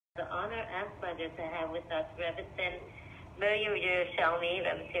the honor and pleasure to have with us Rebbetzin Miriam Yerushalmi.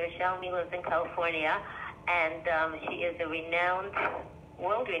 Rebbetzin Yerushalmi lives in California, and she is a renowned,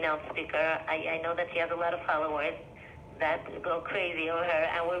 world-renowned speaker. I know that she has a lot of followers that go crazy over her,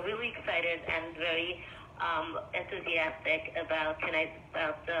 and we're really excited and very enthusiastic about tonight,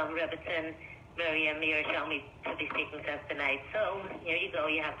 about Rebbetzin Miriam Yerushalmi to be speaking to us tonight. So here you go.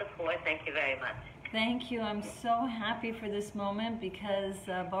 You have the floor. Thank you very much. Thank you. I'm so happy for this moment because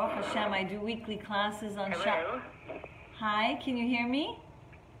Baruch Hashem, I do weekly classes on Hello. Hi, can you hear me?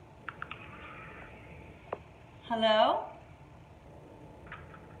 Hello?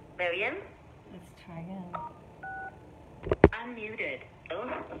 Miriam? Let's try again. Unmuted.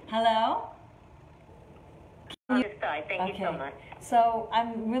 Hello? Thank you so much. So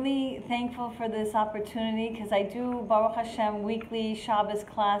I'm really thankful for this opportunity because I do Baruch Hashem weekly Shabbos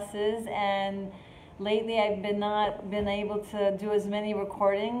classes, and lately I've not been able to do as many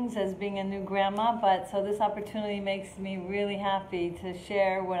recordings as being a new grandma, but so this opportunity makes me really happy to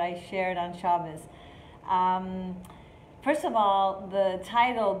share what I shared on Shabbos. First of all, the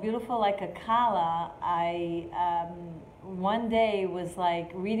title, Beautiful Like a Kallah, I one day was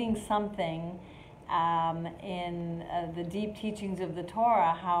like reading something in the deep teachings of the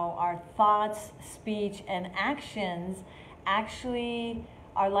Torah, how our thoughts, speech, and actions actually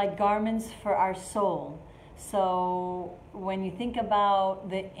are like garments for our soul. So when you think about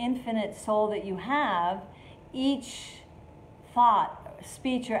the infinite soul that you have, each thought,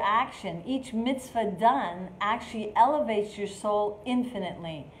 speech, or action, each mitzvah done actually elevates your soul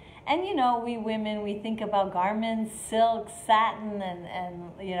infinitely. And you know, we women, we think about garments, silk, satin,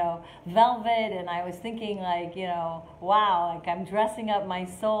 and you know, velvet, and I was thinking like, you know, wow, like I'm dressing up my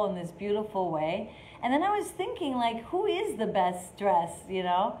soul in this beautiful way. And then I was thinking like, who is the best dressed, you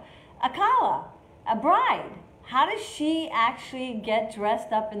know? A Kallah, a bride. How does she actually get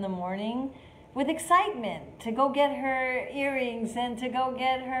dressed up in the morning with excitement to go get her earrings and to go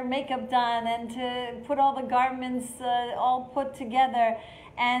get her makeup done and to put all the garments all put together?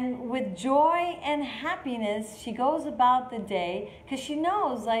 And with joy and happiness, she goes about the day because she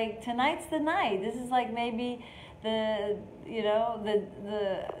knows like tonight's the night. This is like maybe the, you know,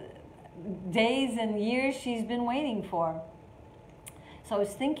 the days and years she's been waiting for. So I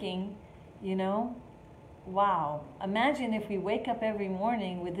was thinking, you know, wow, imagine if we wake up every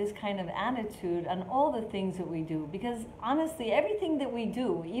morning with this kind of attitude on all the things that we do. Because honestly, everything that we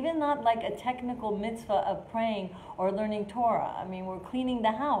do, even not like a technical mitzvah of praying or learning Torah. I mean, we're cleaning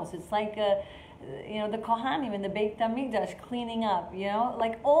the house. It's like, you know, the Kohanim in the Beit HaMikdash cleaning up, you know,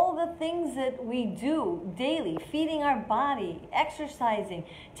 like all the things that we do daily, feeding our body, exercising,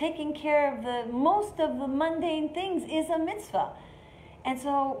 taking care of the most of the mundane things is a mitzvah. And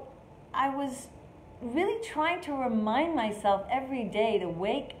so I was really trying to remind myself every day to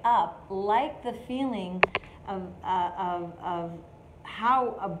wake up like the feeling of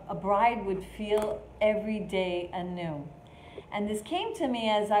how a bride would feel every day anew. And this came to me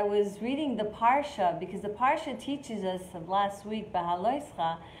as I was reading the Parsha, because the Parsha teaches us of last week,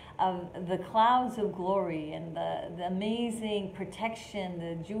 Behaloischa, of the clouds of glory and the amazing protection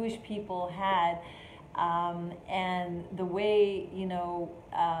the Jewish people had, and the way, you know,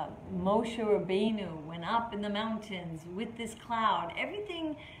 Moshe Rabbeinu went up in the mountains with this cloud.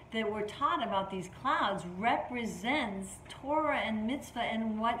 Everything that we're taught about these clouds represents Torah and mitzvah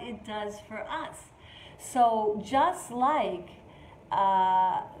and what it does for us. So just like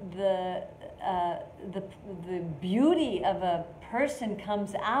the beauty of a person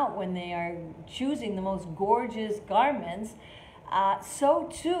comes out when they are choosing the most gorgeous garments, so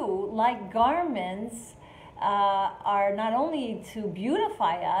too, like garments are not only to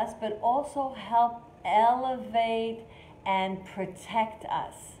beautify us, but also help elevate and protect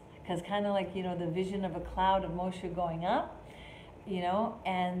us. Because kind of like, you know, the vision of a cloud of Moshe going up, you know,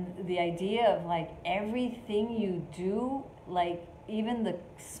 and the idea of like everything you do, like even the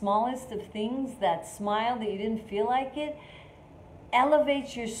smallest of things, that smile that you didn't feel like it,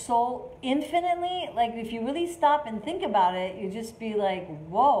 elevates your soul infinitely. Like if you really stop and think about it, you just be like,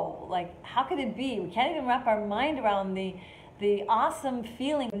 whoa, like how could it be? We can't even wrap our mind around the awesome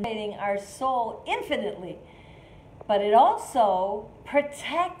feeling of elevating our soul infinitely. But it also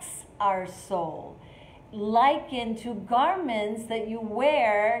protects our soul, likened to garments that you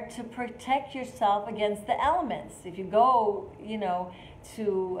wear to protect yourself against the elements. If you go, you know,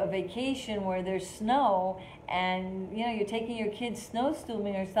 to a vacation where there's snow and, you know, you're taking your kids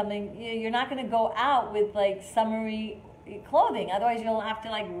snowstorming or something, you're not going to go out with like summery clothing. Otherwise you'll have to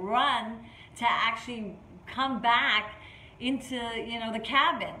like run to actually come back into, you know, the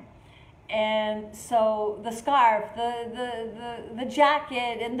cabin. And so the scarf, the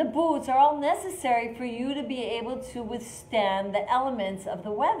jacket, and the boots are all necessary for you to be able to withstand the elements of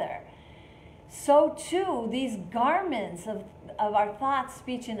the weather. So too, these garments of our thought,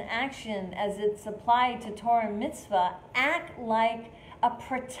 speech, and action, as it's applied to Torah and mitzvah, act like a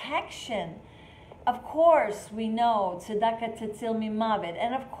protection. Of course, we know tzedakah tetzil mimavet,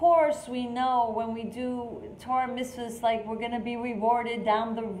 and of course, we know when we do Torah mitzvahs, like we're going to be rewarded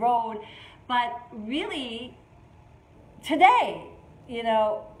down the road. But really, today,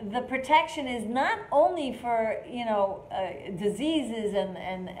 the protection is not only for diseases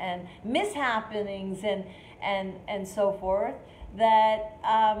and mishappenings and so forth. That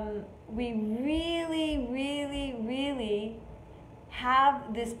we really, really, really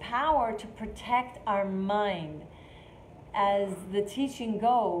have this power to protect our mind. As the teaching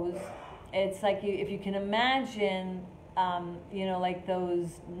goes, it's like if you can imagine, like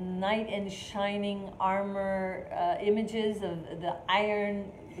those knight in shining armor images of the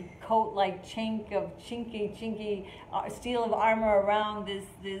iron coat, like chinky steel of armor around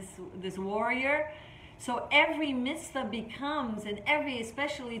this warrior. So every mitzvah becomes, and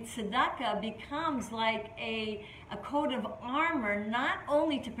especially tzedakah, becomes like a coat of armor, not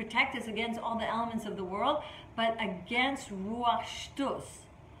only to protect us against all the elements of the world, but against ruach shtus,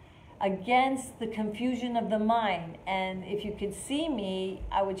 against the confusion of the mind. And if you could see me,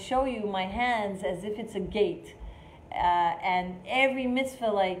 I would show you my hands as if it's a gate. And every mitzvah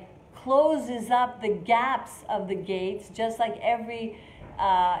like closes up the gaps of the gates, just like every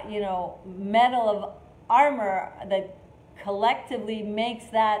metal of armor that collectively makes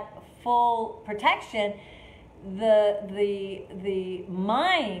that full protection. The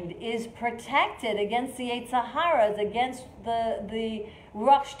mind is protected against the Yetzer Haras, against the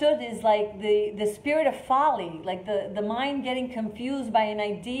Ruach Shtut is like the spirit of folly, like the mind getting confused by an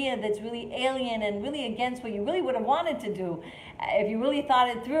idea that's really alien and really against what you really would have wanted to do if you really thought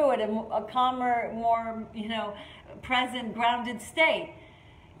it through at a calmer, more present, grounded state.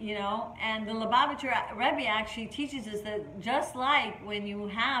 And the Lubavitcher Rebbe actually teaches us that just like when you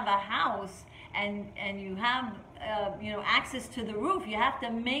have a house and you have access to the roof, you have to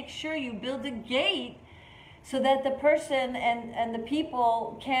make sure you build a gate so that the person and the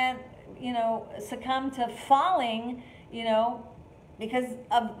people can't succumb to falling because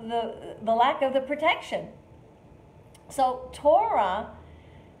of the lack of the protection. So Torah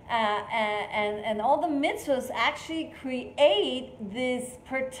and all the mitzvahs actually create this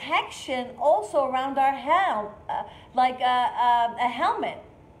protection also around our head, like a helmet,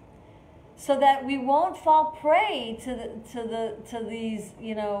 so that we won't fall prey to these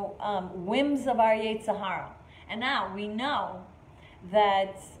whims of our Yetzer Hara. And now we know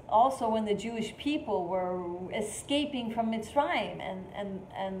that also when the Jewish people were escaping from Mitzrayim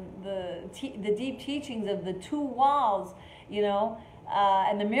and the deep teachings of the two walls,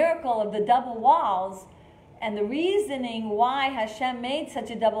 and the miracle of the double walls, and the reasoning why Hashem made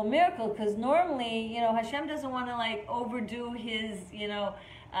such a double miracle, because normally, Hashem doesn't want to like overdo his,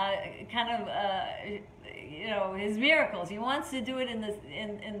 his miracles. He wants to do it in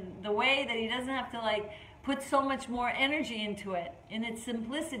the way that he doesn't have to like put so much more energy into it, in its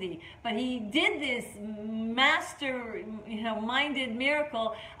simplicity. But he did this master, minded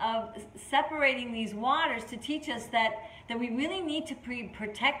miracle of separating these waters to teach us that we really need to be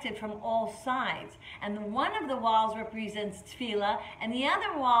protected from all sides. And one of the walls represents tefillah, and the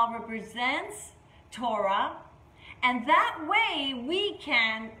other wall represents Torah. And that way we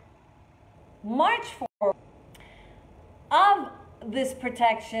can march forward of this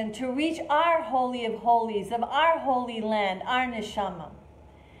protection to reach our Holy of Holies, of our holy land, our neshama.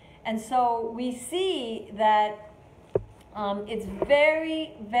 And so we see that it's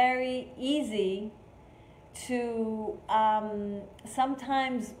very, very easy to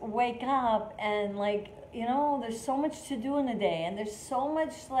sometimes wake up and there's so much to do in a day, and there's so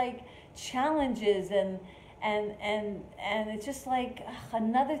much like challenges and it's just like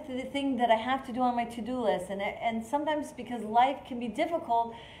another thing that I have to do on my to-do list, and sometimes because life can be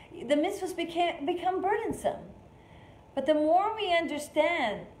difficult, the mitzvahs become burdensome. But the more we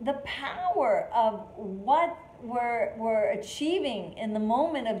understand the power of what we're achieving in the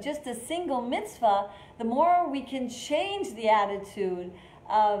moment of just a single mitzvah, the more we can change the attitude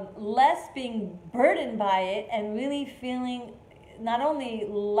of less being burdened by it and really feeling not only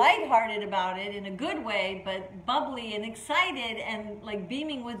lighthearted about it in a good way, but bubbly and excited and like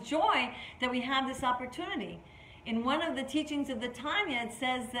beaming with joy that we have this opportunity. In one of the teachings of the Tanya, it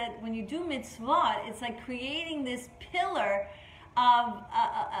says that when you do mitzvot, it's like creating this pillar of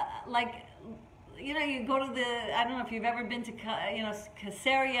you know, you go to the, I don't know if you've ever been to, you know,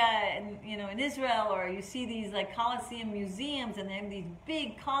 Caesarea, and, you know, in Israel, or you see these like Colosseum museums, and they have these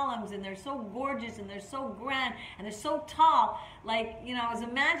big columns, and they're so gorgeous, and they're so grand, and they're so tall. Like, you know, I was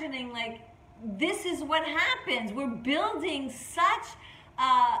imagining, like, this is what happens. We're building such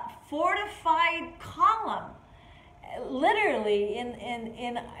a fortified column, literally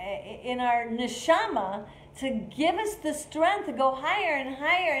in our neshama, to give us the strength to go higher and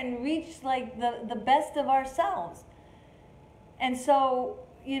higher and reach like the best of ourselves. And so,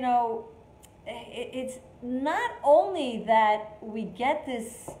 you know, it's not only that we get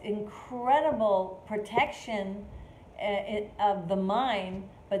this incredible protection of the mind,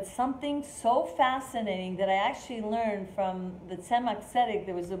 but something so fascinating that I actually learned from the Tzemach Tzedek.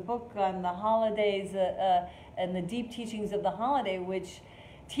 There was a book on the holidays and the deep teachings of the holiday, which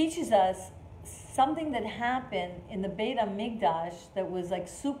teaches us something that happened in the Beit HaMikdash that was like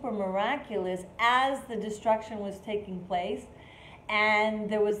super miraculous as the destruction was taking place. And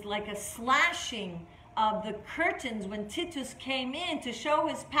there was like a slashing of the curtains when Titus came in to show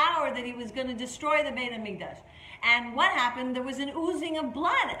his power that he was going to destroy the Beit HaMikdash. And what happened? There was an oozing of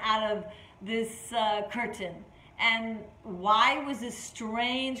blood out of this curtain. And why was this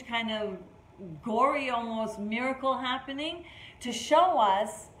strange kind of gory almost miracle happening? To show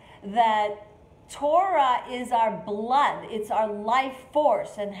us that Torah is our blood, it's our life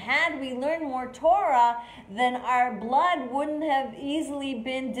force. And had we learned more Torah, then our blood wouldn't have easily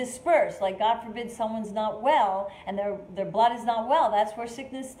been dispersed. Like, God forbid someone's not well and their blood is not well, that's where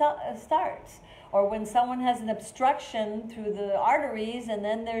sickness starts. Or when someone has an obstruction through the arteries, and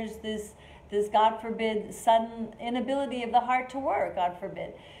then there's this God forbid, sudden inability of the heart to work, God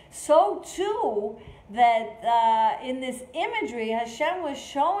forbid. So too, that in this imagery, Hashem was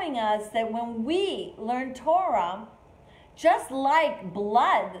showing us that when we learn Torah, just like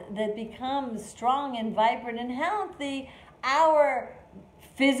blood that becomes strong and vibrant and healthy, our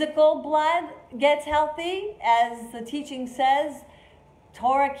physical blood gets healthy. As the teaching says,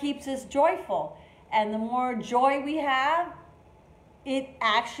 Torah keeps us joyful. And the more joy we have, it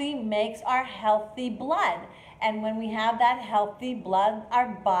actually makes our healthy blood. And when we have that healthy blood, our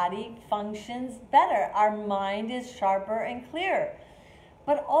body functions better. Our mind is sharper and clearer.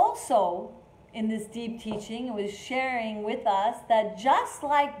 But also, in this deep teaching, it was sharing with us that just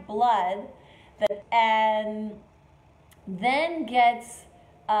like blood, and then gets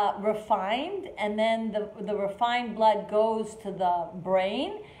refined, and then the refined blood goes to the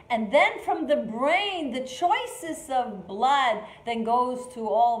brain, and then from the brain, the choices of blood then goes to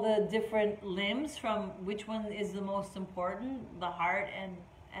all the different limbs, from which one is the most important, the heart, and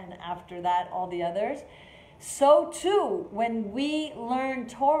after that, all the others. So too, when we learn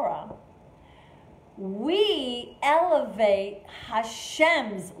Torah, we elevate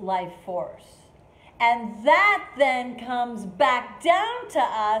Hashem's life force. And that then comes back down to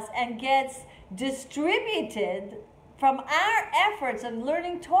us and gets distributed from our efforts of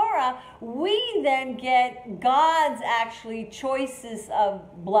learning Torah. We then get God's actually choices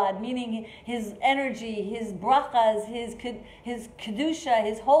of blood, meaning His energy, His brachas, His kedusha,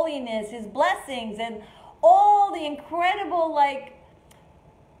 His holiness, His blessings, and all the incredible, like,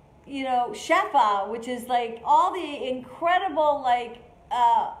 you know, shefa, which is like all the incredible,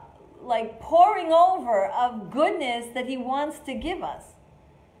 like pouring over of goodness that He wants to give us.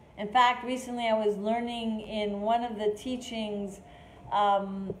 In fact, recently I was learning in one of the teachings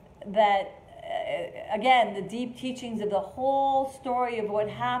that, again, the deep teachings of the whole story of what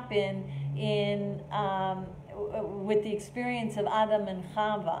happened in with the experience of Adam and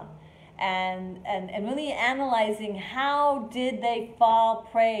Chava. And really analyzing how did they fall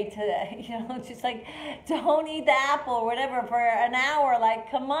prey to, you know, just like, don't eat the apple or whatever for an hour.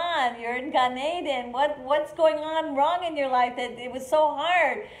 Like, come on, you're in Gan Eden. What's going on wrong in your life that it was so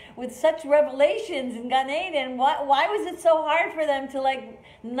hard with such revelations in Gan Eden? Why was it so hard for them to, like,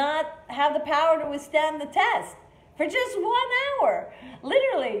 not have the power to withstand the test for just 1 hour,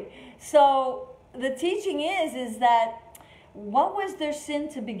 literally? So the teaching is that, what was their sin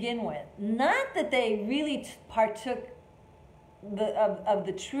to begin with? Not that they really partook of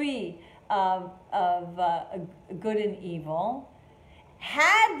the tree of good and evil.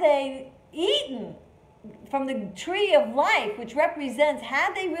 Had they eaten from the tree of life, which represents,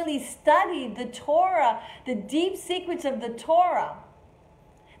 had they really studied the Torah, the deep secrets of the Torah,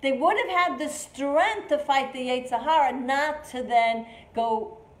 they would have had the strength to fight the Yetzer Hara, not to then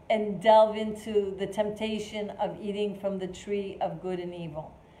go and delve into the temptation of eating from the tree of good and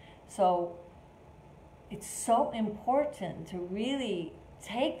evil. So it's so important to really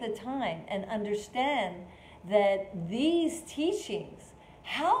take the time and understand that these teachings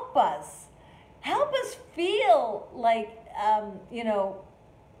help us Help us feel like,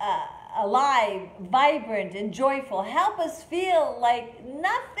 alive, vibrant, and joyful. Help us feel like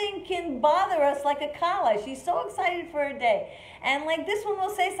nothing can bother us like a Kallah. She's so excited for her day. And like this one will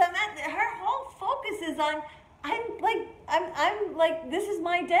say something, her whole focus is on, I'm like, this is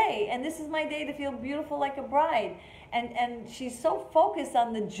my day, and this is my day to feel beautiful like a bride. And she's so focused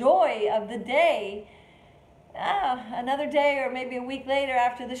on the joy of the day. Another day or maybe a week later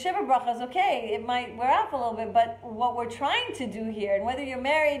after the Shiva Brachas, okay, it might wear off a little bit, but what we're trying to do here, and whether you're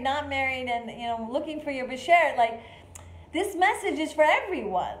married, not married, and looking for your Beshert, like, this message is for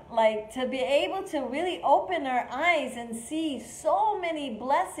everyone, like, to be able to really open our eyes and see so many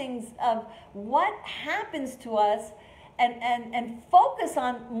blessings of what happens to us, and focus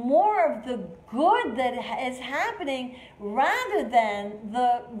on more of the good that is happening rather than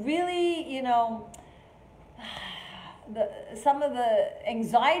the really, some of the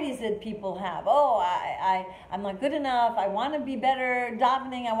anxieties that people have. I'm not good enough. I want to be better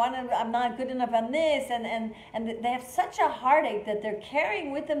davening. I'm not good enough on this, and they have such a heartache that they're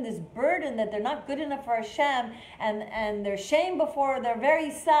carrying with them this burden that they're not good enough for Hashem, and their shame before their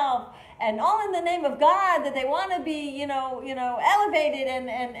very self, and all in the name of God, that they want to be elevated,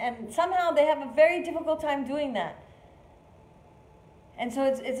 and somehow they have a very difficult time doing that. And so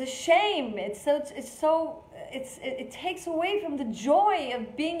it's a shame. It takes away from the joy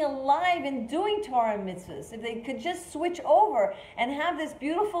of being alive and doing Torah and mitzvahs. If they could just switch over and have this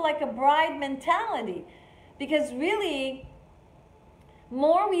beautiful like a bride mentality. Because really,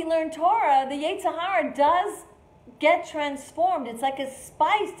 more we learn Torah, the Yetzer Hara does get transformed. It's like a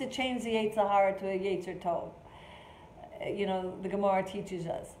spice to change the Yetzer Hara to a Yetzer Tov. The Gemara teaches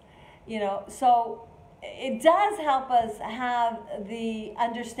us. So it does help us have the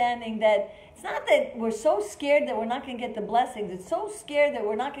understanding that it's not that we're so scared that we're not going to get the blessings. It's so scared that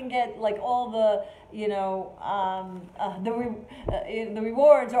we're not going to get like all the, the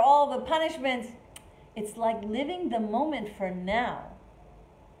rewards or all the punishments. It's like living the moment for now.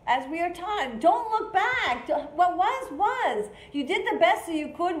 As we are taught, don't look back. What was. You did the best that you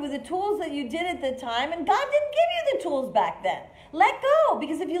could with the tools that you did at the time, and God didn't give you the tools back then. Let go,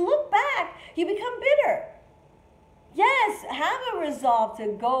 because if you look back, you become bitter. Yes, have a resolve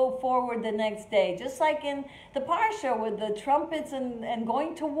to go forward the next day. Just like in the Parsha with the trumpets and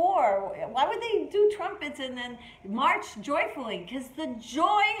going to war. Why would they do trumpets and then march joyfully? Because the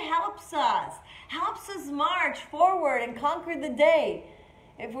joy helps us march forward and conquer the day.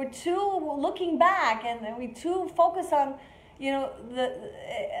 If we're too looking back and we too focus on,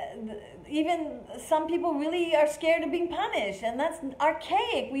 even some people really are scared of being punished, and that's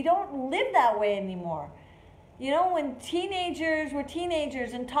archaic. We don't live that way anymore. When teenagers were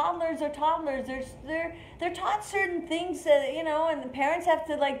teenagers and toddlers are toddlers, they're taught certain things, and the parents have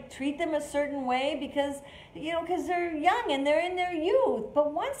to like treat them a certain way because they're young and they're in their youth.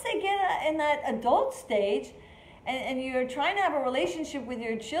 But once they get in that adult stage, and you're trying to have a relationship with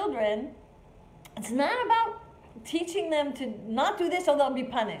your children, it's not about teaching them to not do this or they'll be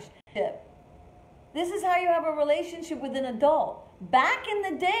punished. This is how you have a relationship with an adult. Back in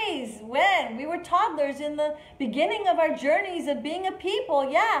the days when we were toddlers, in the beginning of our journeys of being a people,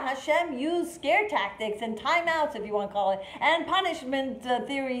 Hashem used scare tactics and timeouts, if you want to call it, and punishment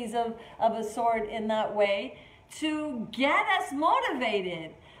theories of a sort in that way to get us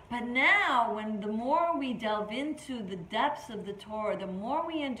motivated. But now, when the more we delve into the depths of the Torah, the more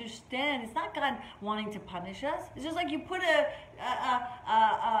we understand, it's not God wanting to punish us. It's just like you put a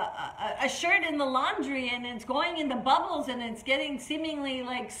shirt in the laundry and it's going in the bubbles and it's getting seemingly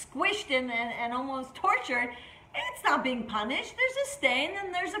like squished and almost tortured. It's not being punished. There's a stain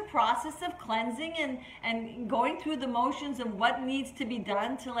and there's a process of cleansing and going through the motions of what needs to be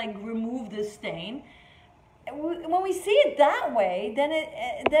done to like remove the stain. When we see it that way, then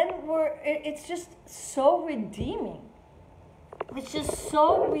it's just so redeeming. It's just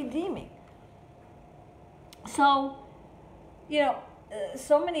so redeeming. So,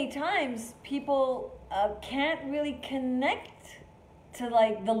 so many times people can't really connect to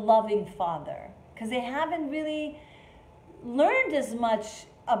like the loving Father because they haven't really learned as much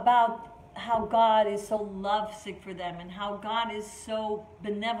about how God is so lovesick for them and how God is so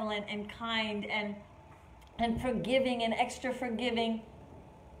benevolent and kind and forgiving and extra forgiving.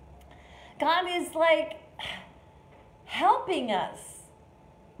 God is like helping us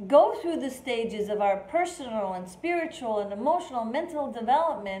go through the stages of our personal and spiritual and emotional, mental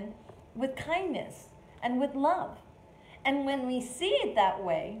development with kindness and with love. And when we see it that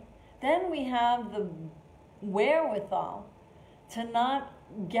way, then we have the wherewithal to not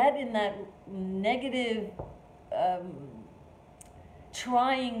get in that negative,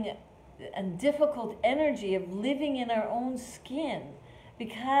 trying and difficult energy of living in our own skin,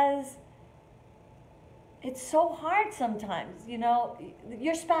 because it's so hard sometimes, you know,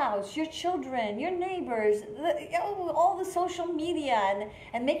 your spouse, your children, your neighbors, all the social media,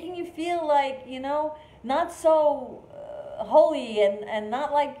 and making you feel like, you know, not so holy, and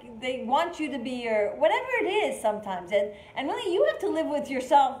not like they want you to be, or whatever it is sometimes. And really you have to live with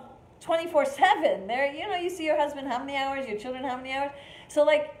yourself 24/7. There, you know, you see your husband how many hours, your children how many hours. So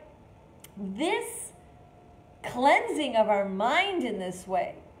like this cleansing of our mind in this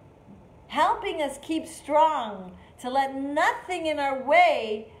way, helping us keep strong, to let nothing in our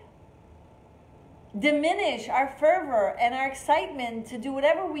way diminish our fervor and our excitement to do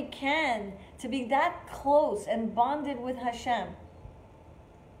whatever we can to be that close and bonded with Hashem.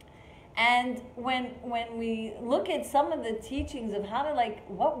 And when we look at some of the teachings of how to, like,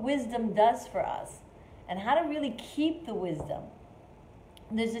 what wisdom does for us and how to really keep the wisdom,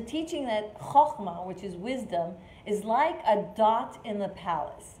 there's a teaching that chokhmah, which is wisdom, is like a dot in the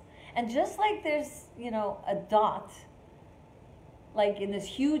palace. And just like there's, you know, a dot, like in this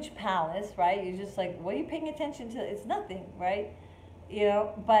huge palace, right? You're just like, what are you paying attention to? It's nothing, right? You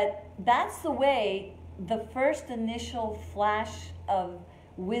know, but that's the way the first initial flash of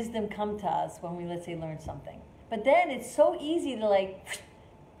wisdom come to us when we, let's say, learn something. But then it's so easy to, like,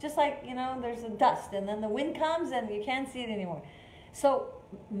 just like, you know, there's a dust and then the wind comes and you can't see it anymore. So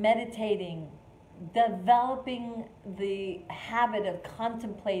meditating, developing the habit of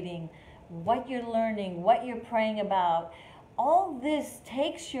contemplating what you're learning, what you're praying about, all this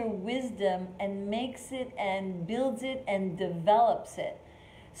takes your wisdom and makes it and builds it and develops it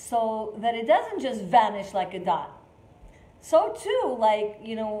so that it doesn't just vanish like a dot. So too, like,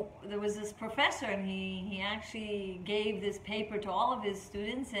 you know, there was this professor, and he actually gave this paper to all of his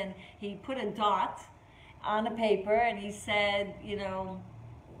students, and he put a dot on a paper and he said, you know,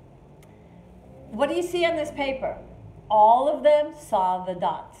 what do you see on this paper? All of them saw the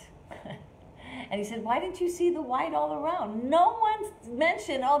dot. And he said, why didn't you see the white all around? No one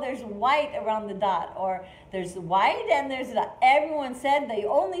mentioned, oh, there's white around the dot, or there's white and there's a dot. Everyone said they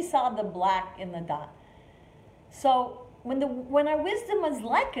only saw the black in the dot. So when our wisdom is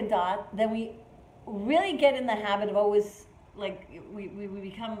like a dot, then we really get in the habit of always, like, we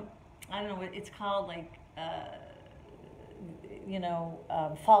become, I don't know what it's called, like,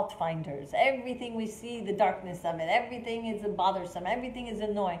 fault finders. Everything we see, the darkness of it, everything is bothersome, everything is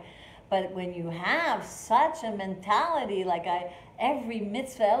annoying. But when you have such a mentality, like, every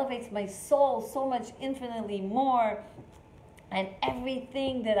mitzvah elevates my soul so much infinitely more, and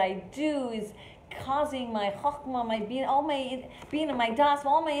everything that I do is causing my chokhmah, my being, all my being in my das,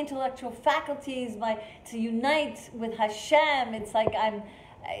 all my intellectual faculties, to unite with Hashem. It's like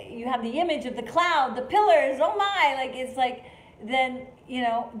you have the image of the cloud, the pillars, oh my, like, it's like, then, you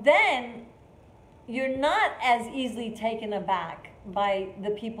know, then you're not as easily taken aback by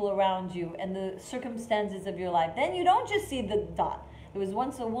the people around you and the circumstances of your life. Then you don't just see the dot. There was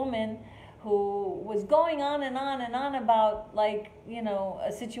once a woman who was going on and on and on about, like, you know,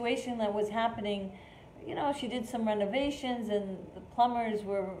 a situation that was happening. You know, she did some renovations and the plumbers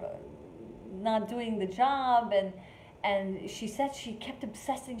were not doing the job, and she said she kept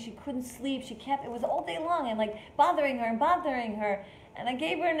obsessing, she couldn't sleep, it was all day long, and, like, bothering her. And I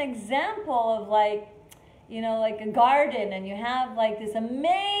gave her an example of, like, you know, like a garden, and you have, like, this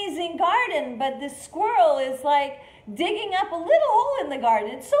amazing garden, but this squirrel is, like, digging up a little hole in the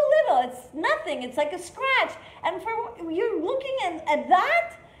garden. It's so little, it's nothing, it's like a scratch. And you're looking at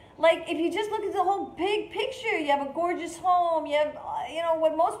that, like, if you just look at the whole big picture, you have a gorgeous home, you have, you know,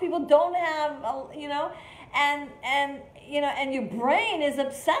 what most people don't have, you know, and you know, and your brain is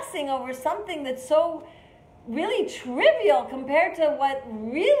obsessing over something that's so really trivial compared to what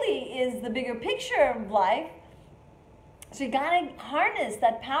really is the bigger picture of life. So you gotta harness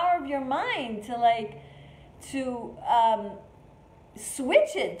that power of your mind to, like, to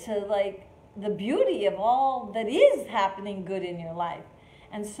switch it to, like, the beauty of all that is happening good in your life.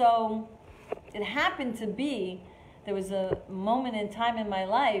 And so it happened to be, there was a moment in time in my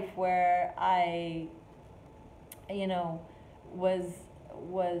life where I, you know, was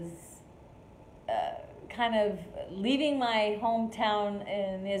kind of leaving my hometown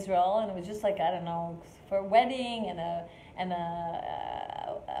in Israel, and it was just like, I don't know, for a wedding and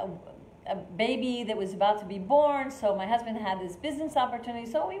a baby that was about to be born. So my husband had this business opportunity,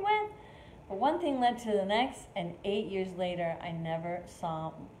 so we went. But one thing led to the next, and 8 years later, I never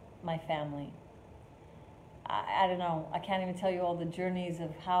saw my family. I don't know, I can't even tell you all the journeys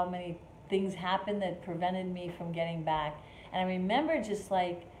of how many things happened that prevented me from getting back. And I remember just,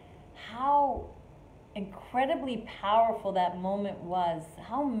 like, how incredibly powerful that moment was,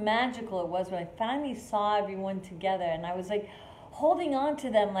 how magical it was when I finally saw everyone together, and I was like holding on to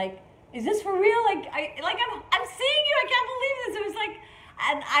them, like, is this for real? I'm seeing you. I can't believe this. It was like,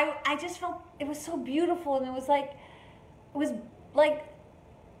 and I just felt it was so beautiful, and it was like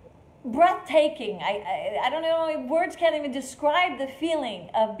breathtaking. I don't know, words can't even describe the feeling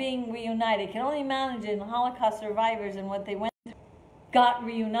of being reunited. You can only imagine Holocaust survivors and what they went through, got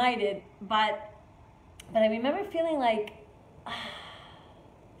reunited, but I remember feeling like,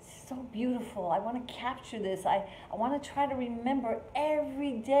 it's so beautiful. I want to capture this. I want to try to remember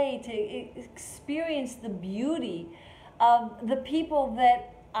every day to experience the beauty of the people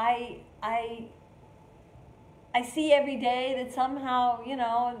that I see every day, that somehow,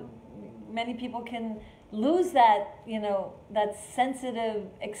 many people can lose that, that sensitive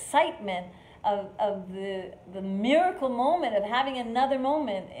excitement of the miracle moment of having another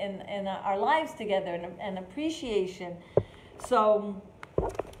moment in our lives together, and appreciation. So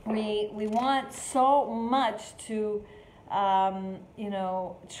we want so much to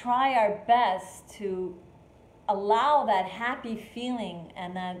try our best to allow that happy feeling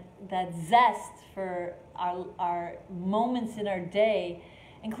and that zest for our moments in our day,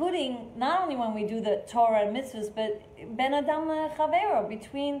 including not only when we do the Torah and mitzvahs, but ben adam lechavero,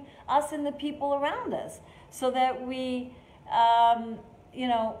 between us and the people around us, so that we,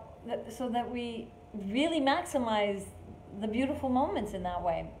 so that we really maximize the beautiful moments in that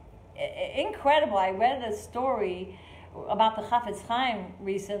way. Incredible. I read a story about the Chafetz Chaim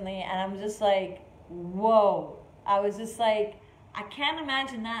recently, and I'm just like, whoa. I was just like, I can't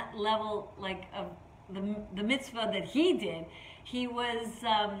imagine that level, like, of the mitzvah that he did. He was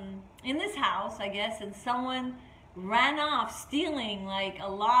in this house, I guess, and someone ran off stealing like a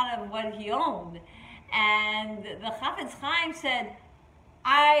lot of what he owned. And the Chafetz Chaim said,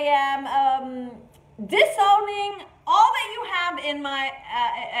 I am disowning all that you have in my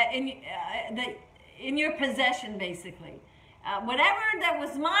in your possession, basically. Whatever that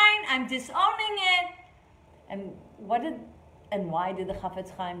was mine, I'm disowning it. And why did the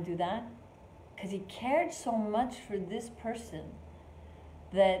Chafetz Chaim do that? Because he cared so much for this person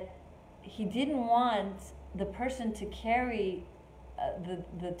that he didn't want the person to carry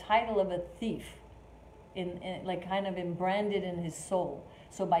the title of a thief in like kind of branded in his soul.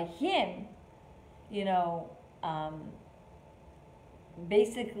 So by him,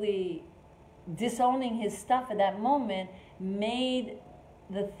 basically disowning his stuff at that moment made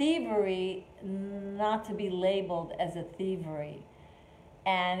the thievery not to be labeled as a thievery.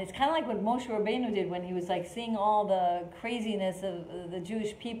 And it's kind of like what Moshe Rabbeinu did when he was like seeing all the craziness of the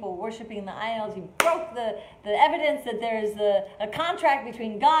Jewish people worshiping the idols. He broke the evidence that there's a contract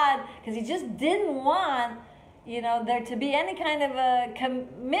between God, because he just didn't want there to be any kind of a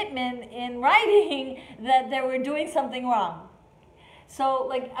commitment in writing that they were doing something wrong. So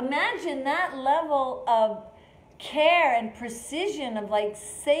like imagine that level of care and precision of like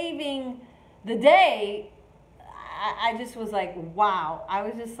saving the day. I just was like, wow. I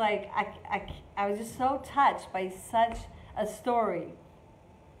was just like, I was just so touched by such a story.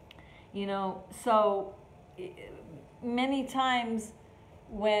 So many times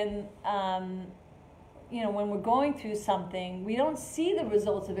when, when we're going through something, we don't see the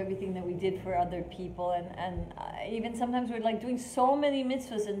results of everything that we did for other people. And even sometimes we're like doing so many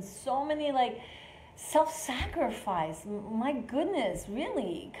mitzvahs and so many like self-sacrifice. My goodness,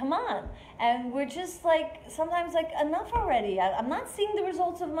 really, come on. And we're just like, sometimes like, enough already. I'm not seeing the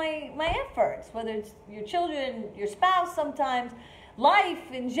results of my efforts, whether it's your children, your spouse sometimes,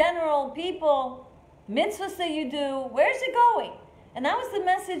 life in general, people, mitzvahs that you do, where's it going? And that was the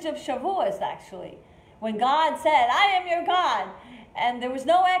message of Shavuos, actually. When God said, I am your God, and there was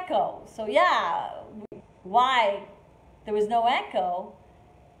no echo. So yeah, why there was no echo?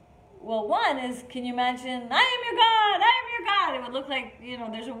 Well, one is, can you imagine, I am your God, I am your God. It would look like,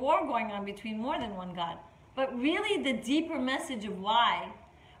 there's a war going on between more than one God. But really the deeper message of why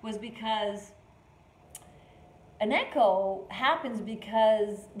was because an echo happens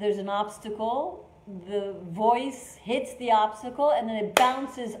because there's an obstacle, the voice hits the obstacle, and then it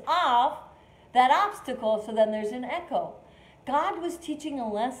bounces off that obstacle, so then there's an echo. God was teaching a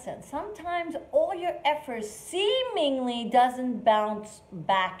lesson. Sometimes all your efforts seemingly doesn't bounce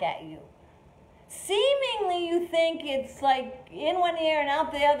back at you. Seemingly you think it's like in one ear and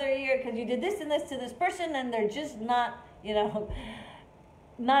out the other ear because you did this and this to this person, and they're just not,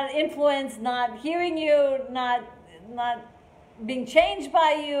 not influenced, not hearing you, not being changed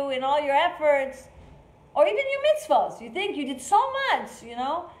by you in all your efforts, or even your mitzvahs. You think you did so much,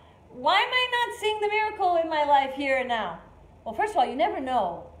 Why am I not seeing the miracle in my life here and now? Well, first of all, you never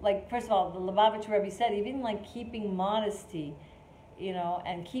know. Like, first of all, the Lubavitcher Rebbe said, even like keeping modesty, you know,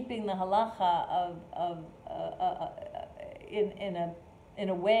 and keeping the halacha in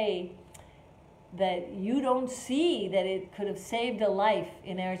a way that you don't see that it could have saved a life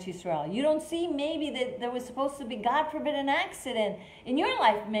in Eretz Yisrael. You don't see maybe that there was supposed to be, God forbid, an accident in your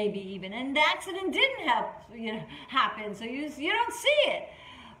life, maybe even, and the accident didn't happen, so you don't see it.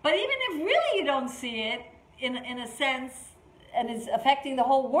 But even if really you don't see it, in a sense, and it's affecting the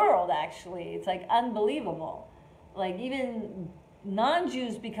whole world, actually, it's like unbelievable. Like even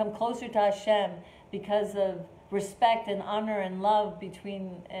non-Jews become closer to Hashem because of respect and honor and love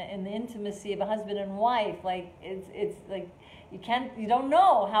between in the intimacy of a husband and wife. Like it's like you don't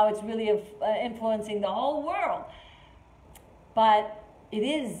know how it's really influencing the whole world, but it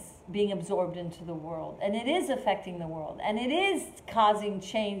is being absorbed into the world, and it is affecting the world, and it is causing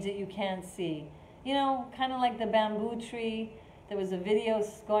change that you can't see. You know, kind of like the bamboo tree. There was a video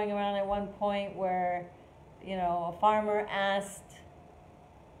going around at one point where, you know, a farmer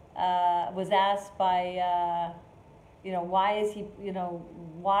was asked by, you know, why is he, you know,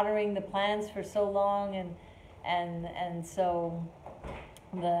 watering the plants for so long, and so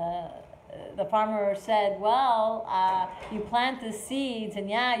the farmer said, well, you plant the seeds, and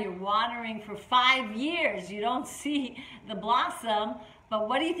yeah, you're watering for 5 years. You don't see the blossom, but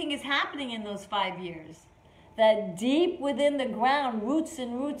what do you think is happening in those 5 years? That deep within the ground, roots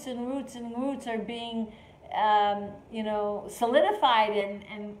and roots and roots and roots are being you know, solidified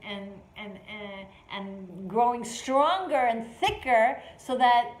and growing stronger and thicker, so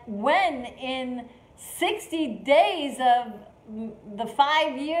that when in 60 days of the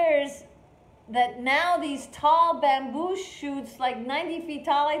 5 years, that now these tall bamboo shoots, like 90 feet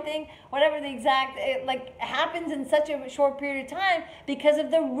tall, I think, whatever the exact, it like happens in such a short period of time because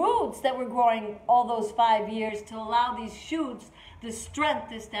of the roots that were growing all those 5 years to allow these shoots the strength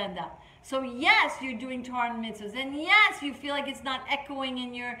to stand up. So yes, you're doing Torah and mitzvahs, and yes, you feel like it's not echoing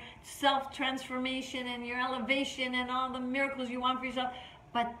in your self-transformation and your elevation and all the miracles you want for yourself,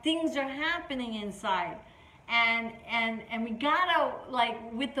 but things are happening inside, and we gotta, like,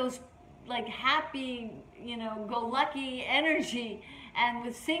 with those like happy, you know, go lucky energy, and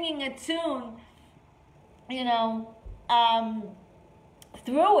with singing a tune, you know,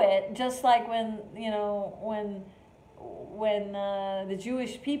 through it, just like when, you know, when the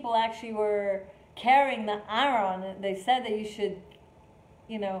Jewish people actually were carrying the Aaron, they said that you should,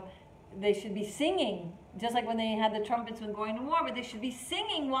 you know, they should be singing, just like when they had the trumpets when going to war, but they should be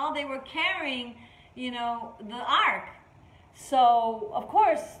singing while they were carrying, you know, the ark. So, of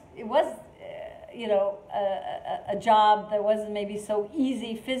course, it was, you know, a job that wasn't maybe so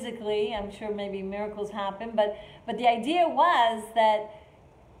easy physically. I'm sure maybe miracles happen, but the idea was that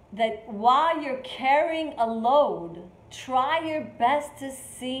while you're carrying a load, try your best to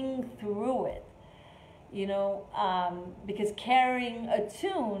sing through it, you know, because carrying a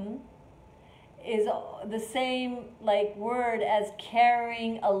tune is the same like word as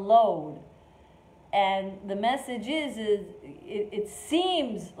carrying a load. And the message is it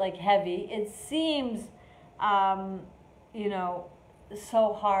seems like heavy. It seems, you know,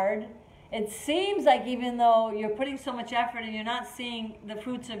 so hard. It seems like even though you're putting so much effort and you're not seeing the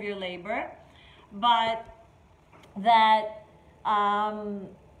fruits of your labor, but that,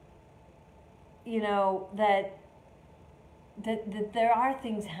 you know, that there are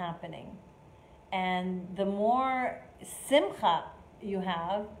things happening. And the more simcha you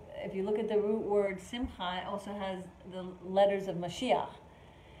have, if you look at the root word simcha, it also has the letters of Mashiach,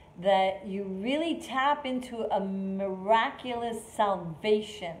 that you really tap into a miraculous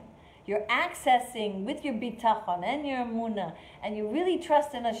salvation. You're accessing with your bitachon and your emunah, and you really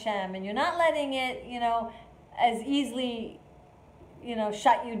trust in Hashem, and you're not letting it, you know, as easily, you know,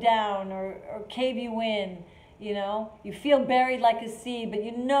 shut you down or cave you in. You know, you feel buried like a seed, but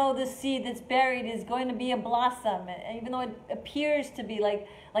you know the seed that's buried is going to be a blossom, even though it appears to be like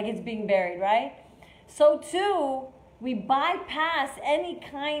it's being buried, right? So too, we bypass any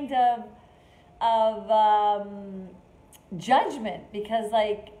kind of judgment, because,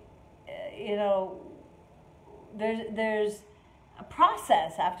 like, you know, there's a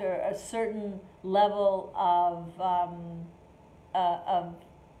process after a certain level of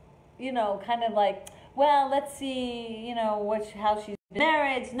you know, kind of like, well, let's see, you know, how she's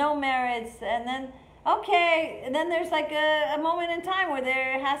merits, no merits, and then, okay, and then there's like a moment in time where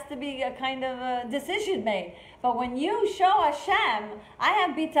there has to be a kind of a decision made. But when you show Hashem, I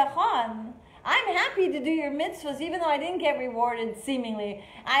have bitachon, I'm happy to do your mitzvahs, even though I didn't get rewarded, seemingly.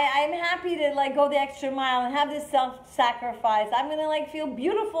 I'm happy to like go the extra mile and have this self-sacrifice. I'm going to like feel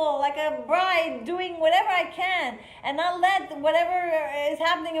beautiful like a bride doing whatever I can and not let whatever is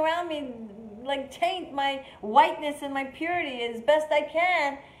happening around me like taint my whiteness and my purity as best I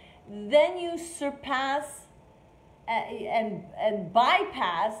can. Then you surpass and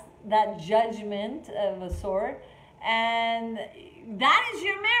bypass that judgment of a sort, and that is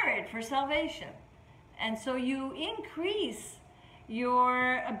your merit for salvation. And so you increase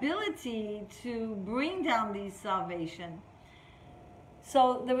your ability to bring down these salvation.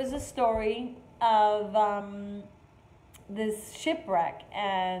 So there was a story of this shipwreck,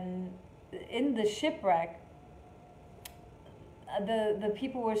 and in the shipwreck, the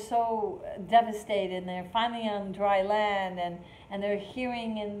people were so devastated, and they're finally on dry land, and they're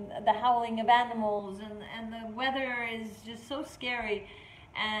hearing the howling of animals, and the weather is just so scary.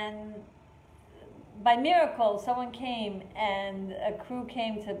 And by miracle, someone came, and a crew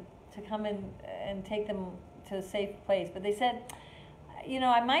came to come in and take them to a safe place. But they said, you know,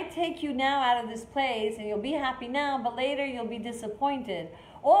 I might take you now out of this place, and you'll be happy now, but later you'll be disappointed.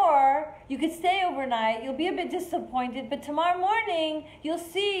 Or you could stay overnight, you'll be a bit disappointed, but tomorrow morning you'll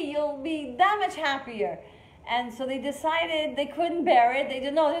see, you'll be that much happier. And so they decided they couldn't bear it. They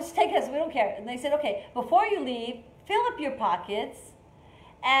said, no, just take us, we don't care. And they said, okay, before you leave, fill up your pockets,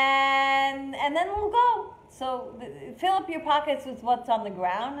 and then we'll go. So fill up your pockets with what's on the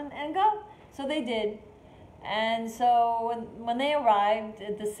ground and go. So they did. And so when they arrived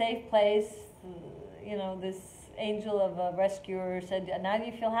at the safe place, you know, this angel of a rescuer said, now do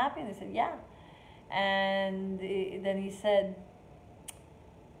you feel happy? And they said, yeah. And then he said,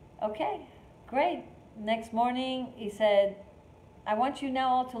 okay, great. Next morning, he said, I want you now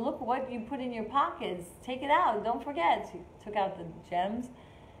all to look what you put in your pockets. Take it out. Don't forget. So he took out the gems.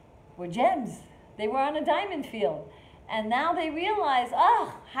 Were gems. They were on a diamond field. And now they realize,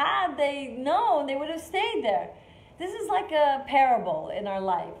 oh, had they known, they would have stayed there. This is like a parable in our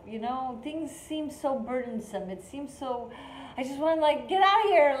life, you know. Things seem so burdensome. It seems so, I just want to like, get out of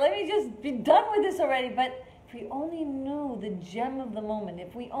here. Let me just be done with this already. But if we only knew the gem of the moment,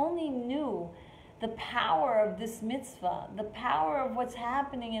 if we only knew the power of this mitzvah, the power of what's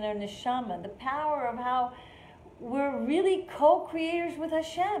happening in our neshama, the power of how we're really co-creators with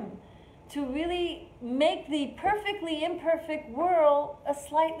Hashem, to really make the perfectly imperfect world a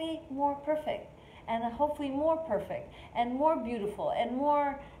slightly more perfect, and hopefully more perfect, and more beautiful, and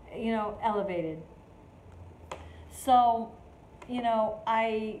more, you know, elevated. So, you know,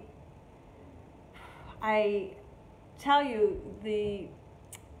 I tell you, the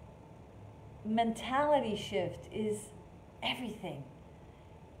mentality shift is everything.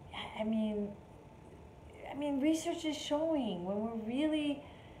 I mean, research is showing when we're really,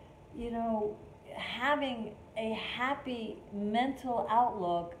 you know, having a happy mental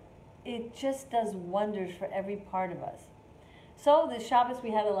outlook, it just does wonders for every part of us. So this Shabbos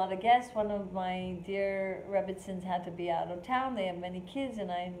we had a lot of guests. One of my dear Rebbitzins had to be out of town. They have many kids,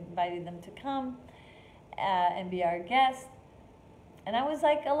 and I invited them to come and be our guest. And I was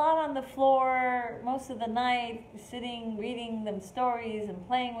like a lot on the floor most of the night, sitting, reading them stories and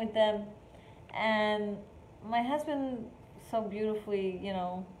playing with them. And my husband so beautifully, you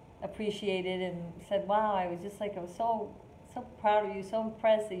know, appreciated and said, wow, I was just like, I was so proud of you, so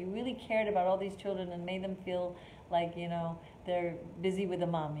impressed that you really cared about all these children and made them feel like, you know, they're busy with a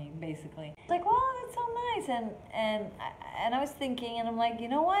mommy, basically. It's like, wow, that's so nice. And I was thinking, and I'm like, you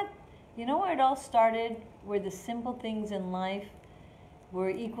know what? You know where it all started? Where the simple things in life were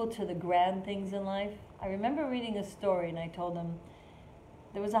equal to the grand things in life? I remember reading a story, and I told him,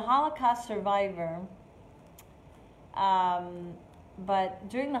 there was a Holocaust survivor, but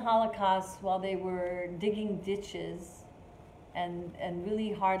during the Holocaust, while they were digging ditches and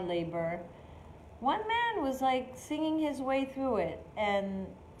really hard labor, one man was like singing his way through it, and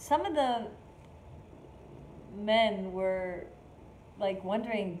some of the men were like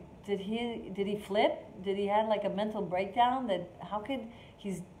wondering, did he flip? Did he have like a mental breakdown? That how could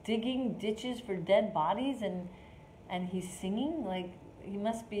he's digging ditches for dead bodies and he's singing? Like he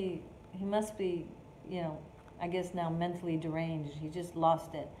must be, you know, I guess now mentally deranged. He just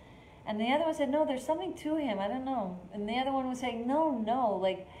lost it. And the other one said, no, there's something to him. I don't know. And the other one was saying, no,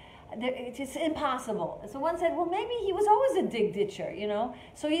 like it's impossible. So one said, well, maybe he was always a dig ditcher, you know.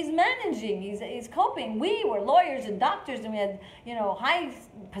 So he's managing, he's coping. We were lawyers and doctors, and we had, you know, high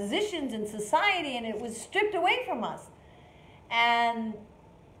positions in society, and it was stripped away from us. And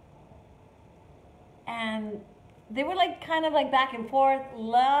they were like kind of like back and forth.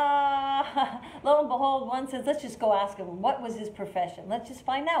 Lo and behold, one says, let's just go ask him, what was his profession? Let's just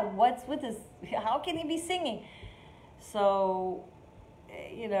find out what's with this. How can he be singing? So,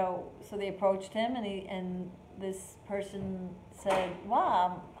 you know, so they approached him, and this person said,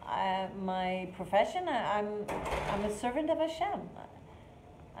 wow, my profession, I'm a servant of Hashem.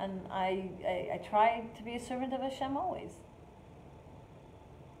 And I try to be a servant of Hashem always.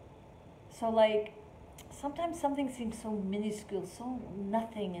 So like, sometimes something seems so minuscule, so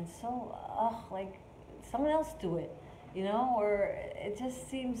nothing, and so, like someone else do it, you know, or it just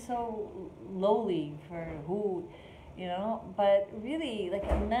seems so lowly for who, you know. But really, like,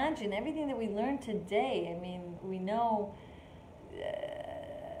 imagine everything that we learned today. I mean, we know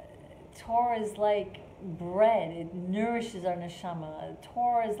Torah is like bread, it nourishes our neshama.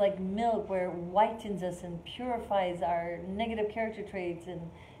 Torah is like milk, where it whitens us and purifies our negative character traits and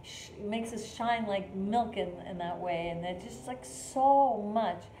makes us shine like milk in that way. And it's just like so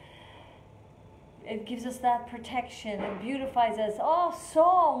much. It gives us that protection, it beautifies us,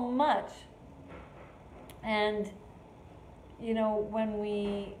 so much. And you know, when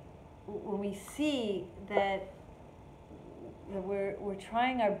we see that we're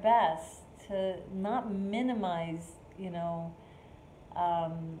trying our best to not minimize, you know,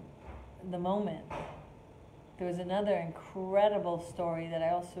 the moment. There was another incredible story that I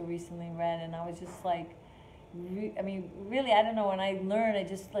also recently read, and I was just like, I mean, really, I don't know, when I learn, it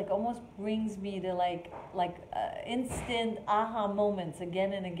just like almost brings me to like instant aha moments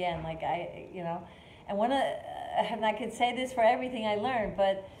again and again. Like you know, and and I could say this for everything I learned,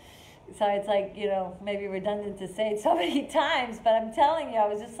 but so it's like, you know, maybe redundant to say it so many times, but I'm telling you, I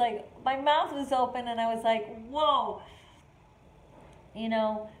was just like, my mouth was open, and I was like, whoa, you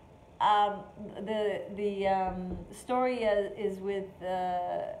know. The story is with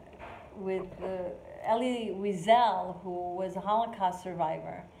Elie Wiesel, who was a Holocaust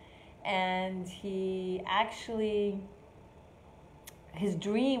survivor, and he actually, his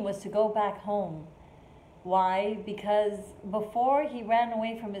dream was to go back home. Why? Because before he ran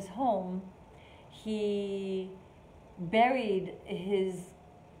away from his home, he buried his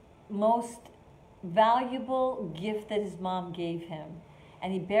most valuable gift that his mom gave him.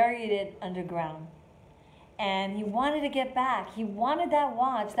 And he buried it underground. And he wanted to get back. He wanted that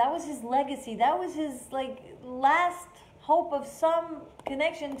watch. That was his legacy. That was his like last hope of some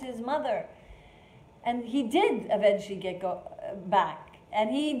connection to his mother. And he did eventually go back.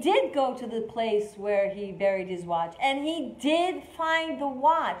 And he did go to the place where he buried his watch. And he did find the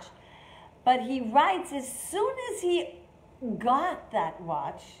watch. But he writes, as soon as he got that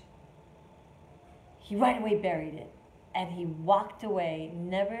watch, he right away buried it. And he walked away,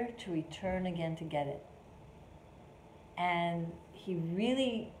 never to return again to get it. And he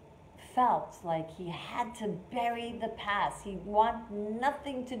really felt like he had to bury the past. He wanted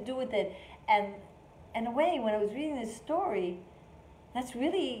nothing to do with it. And in a way, when I was reading this story, that's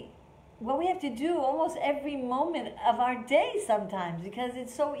really what we have to do almost every moment of our day sometimes, because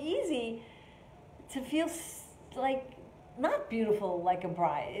it's so easy to feel like not beautiful like a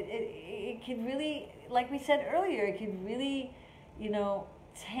bride. It could really, like we said earlier, it could really, you know,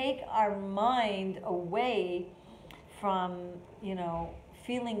 take our mind away from, you know,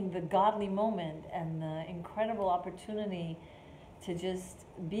 feeling the godly moment and the incredible opportunity to just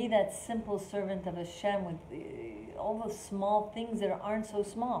be that simple servant of Hashem with all the small things that aren't so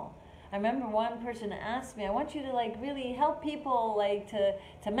small. I remember one person asked me, I want you to like really help people like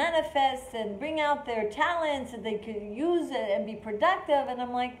to manifest and bring out their talents, and they could use it and be productive. And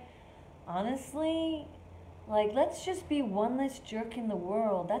I'm like, honestly, like, let's just be one less jerk in the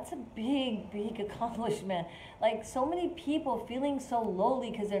world. That's a big, big accomplishment. Like, so many people feeling so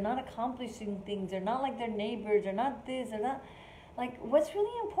lowly because they're not accomplishing things. They're not like their neighbors. They're not this. They're not. Like, what's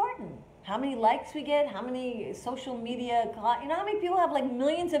really important? How many likes we get? How many social media, you know how many people have like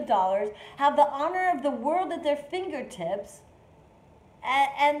millions of dollars, have the honor of the world at their fingertips,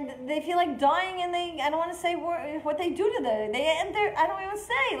 and they feel like dying, and I don't want to say what they do to I don't even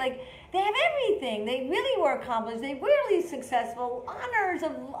say, like, they have everything. They really were accomplished. They really successful, honors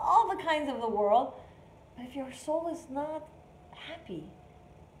of all the kinds of the world. But if your soul is not happy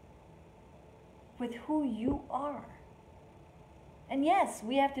with who you are, and yes,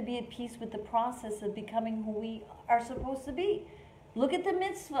 we have to be at peace with the process of becoming who we are supposed to be. Look at the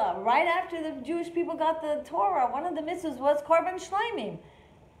mitzvah. Right after the Jewish people got the Torah, one of the mitzvahs was Korban Shloimim,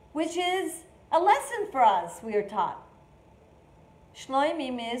 which is a lesson for us, we are taught.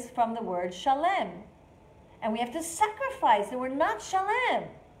 Shloimim is from the word shalem. And we have to sacrifice, and we're not shalem.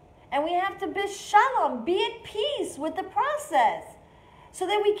 And we have to be shalom, be at peace with the process. so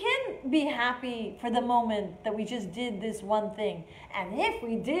that we can be happy for the moment that we just did this one thing. And if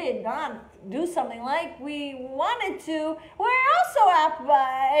we did not do something like we wanted to, we're also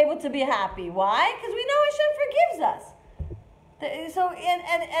able to be happy. Why? Because we know Hashem forgives us. So,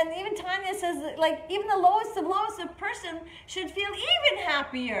 and even Tanya says that, like, even the lowest of person should feel even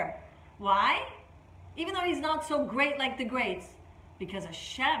happier. Why? Even though he's not so great like the greats. Because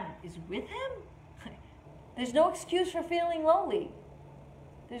Hashem is with him. There's no excuse for feeling lowly.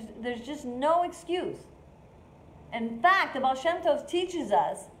 There's just no excuse. In fact, the Baal Shem Tov teaches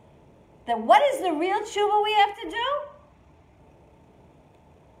us that what is the real tshuva we have to do?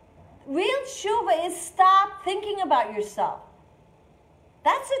 Real tshuva is stop thinking about yourself.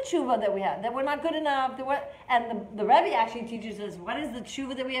 That's the tshuva that we have, that we're not good enough. And the Rebbe actually teaches us what is the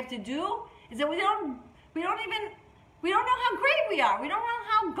tshuva that we have to do? Is that we don't know how great we are. We don't know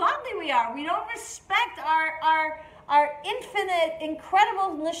how godly we are. We don't respect our infinite,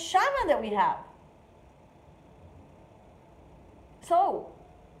 incredible neshama that we have. So,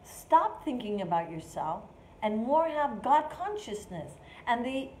 stop thinking about yourself and more have God consciousness and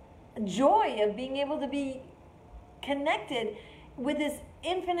the joy of being able to be connected with this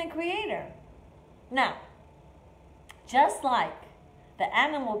infinite creator. Now, just like the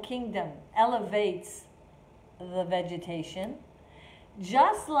animal kingdom elevates the vegetation,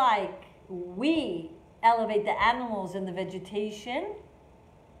 just like we elevate the animals in the vegetation,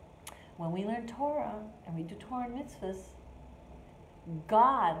 when we learn Torah and we do Torah and mitzvahs,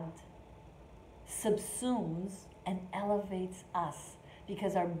 God subsumes and elevates us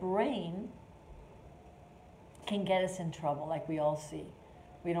because our brain can get us in trouble, like we all see.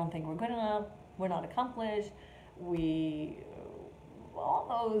 We don't think we're good enough, we're not accomplished,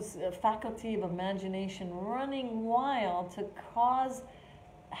 all those faculty of imagination running wild to cause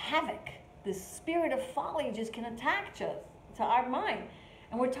havoc. This spirit of folly just can attach us to our mind.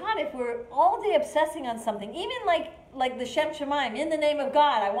 And we're taught if we're all day obsessing on something, even like the Shem Shemaim, in the name of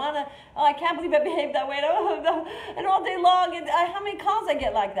God, I can't believe I behaved that way, and all day long, and how many calls I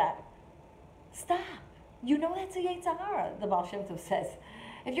get like that? Stop. You know that's a Yetzer Hara, the Baal Shem Tov says.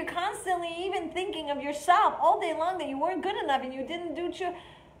 If you're constantly even thinking of yourself all day long that you weren't good enough and you didn't do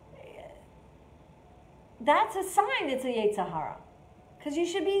that's a sign it's a Yetzer Hara. Because you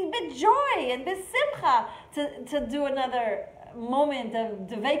should be with joy and besimcha to do another moment of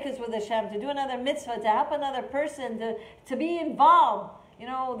devekus with Hashem, to do another mitzvah, to help another person, to be involved. You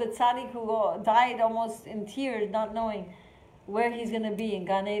know, the tzaddik who died almost in tears, not knowing where he's going to be in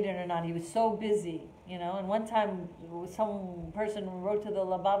Gan Eden or not. He was so busy, you know. And one time, some person wrote to the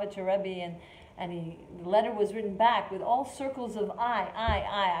Lubavitcher Rebbe, and the letter was written back with all circles of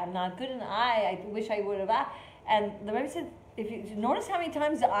I'm not good in I wish I would have. And the Rebbe said, if you notice how many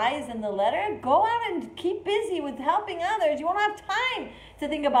times the I is in the letter, go out and keep busy with helping others. You won't have time to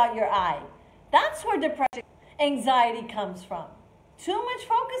think about your I. That's where depression, anxiety comes from. Too much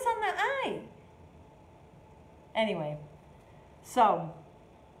focus on the I. Anyway, so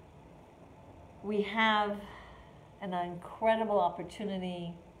we have an incredible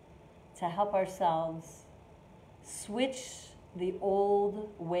opportunity to help ourselves switch the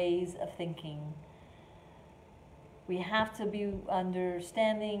old ways of thinking. We have to be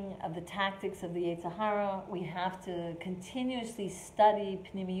understanding of the tactics of the Yetzer Hara. We have to continuously study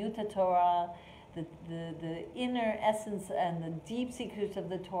Pnimiyut Torah, the inner essence and the deep secrets of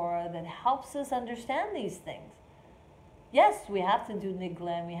the Torah that helps us understand these things. Yes, we have to do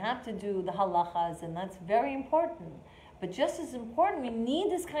Nigla, we have to do the halachas, and that's very important. But just as important, we need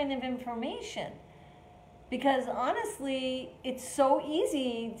this kind of information. Because honestly, it's so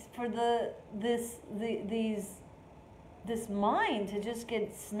easy for this mind to just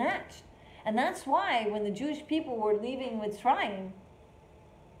get snatched. And that's why when the Jewish people were leaving Mitzrayim,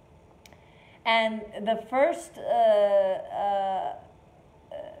 and the first,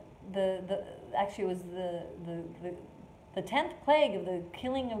 actually it was the 10th plague of the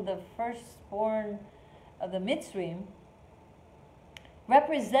killing of the firstborn of the Mitzrayim,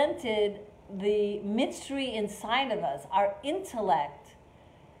 represented the Mitzri inside of us, our intellect,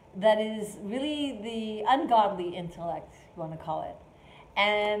 that is really the ungodly intellect, you want to call it.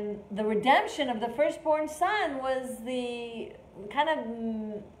 And the redemption of the firstborn son was the kind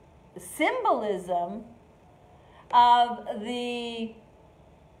of symbolism of the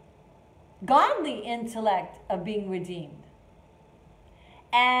godly intellect of being redeemed.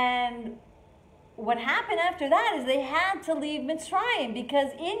 And what happened after that is they had to leave Mitzrayim,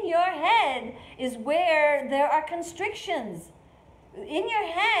 because in your head is where there are constrictions. In your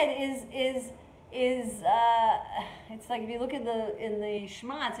head is it's like if you look at in the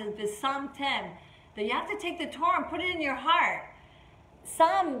Shema, it says B'samtem, that you have to take the Torah and put it in your heart.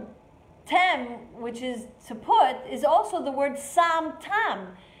 Sam tem, which is to put, is also the word sam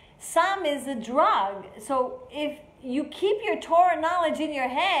tam. Sam is a drug. So if you keep your Torah knowledge in your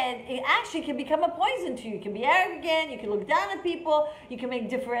head, it actually can become a poison to you. You can be arrogant, you can look down at people, you can make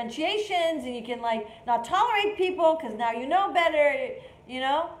differentiations, and you can like not tolerate people because now you know better, you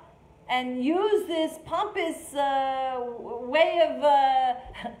know, and use this pompous way of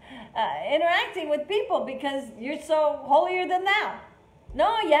interacting with people because you're so holier than thou.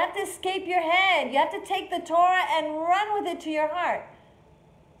 No, you have to escape your head. You have to take the Torah and run with it to your heart.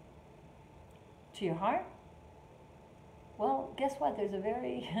 To your heart? Well, guess what? There's a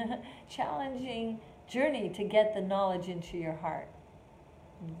very challenging journey to get the knowledge into your heart.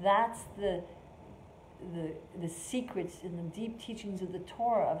 That's the secrets in the deep teachings of the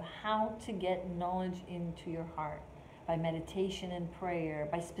Torah of how to get knowledge into your heart. By meditation and prayer,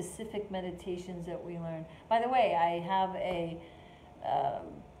 by specific meditations that we learn. By the way, I have a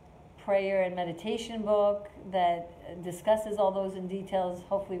prayer and meditation book that discusses all those in details.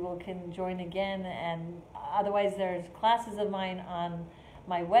 Hopefully we can join again, and otherwise there's classes of mine on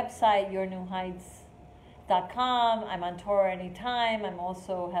my website, yournewheights.com. I'm on Torah Anytime. I'm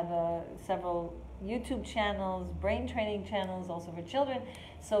also have several YouTube channels, brain training channels, also for children.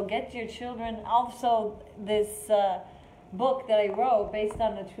 So get your children. Also, this book that I wrote based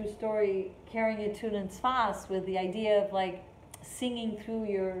on a true story, Carrying a Tune and Tzfas, with the idea of like singing through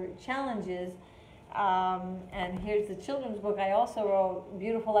your challenges. And here's the children's book I also wrote,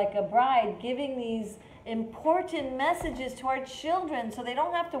 Beautiful Like a Bride, giving these important messages to our children so they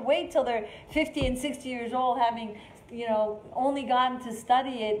don't have to wait till they're 50 and 60 years old, having, you know, only gotten to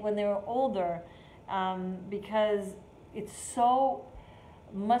study it when they were older, because it's so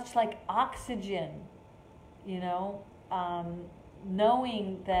much like oxygen, you know,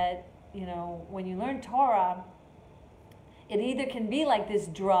 knowing that, you know, when you learn Torah, it either can be like this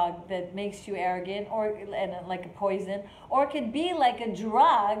drug that makes you arrogant, and like a poison, or it could be like a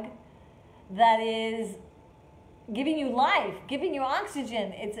drug that is giving you life, giving you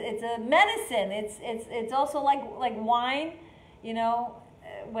oxygen. It's a medicine. It's also like wine. You know,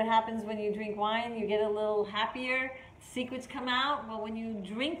 what happens when you drink wine? You get a little happier. Secrets come out. But when you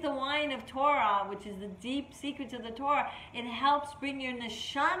drink the wine of Torah, which is the deep secrets of the Torah, it helps bring your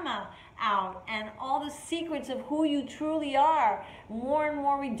neshama out and all the secrets of who you truly are. More and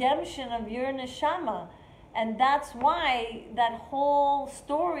more redemption of your neshama. And that's why that whole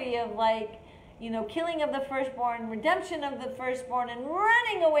story of like, you know, killing of the firstborn, redemption of the firstborn, and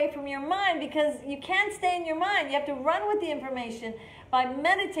running away from your mind, because you can't stay in your mind. You have to run with the information by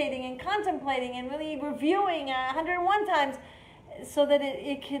meditating and contemplating and really reviewing 101 times so that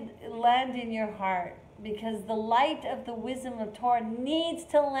it could land in your heart. Because the light of the wisdom of Torah needs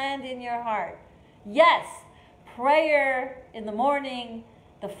to land in your heart. Yes, prayer in the morning,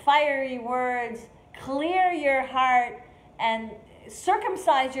 the fiery words, clear your heart and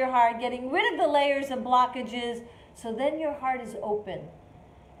circumcise your heart, getting rid of the layers of blockages, so then your heart is open.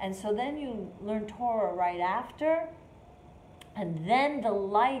 And so then you learn Torah right after, and then the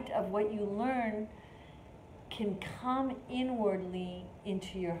light of what you learn can come inwardly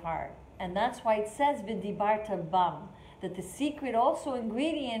into your heart. And that's why it says v'dibarta bam, that the secret also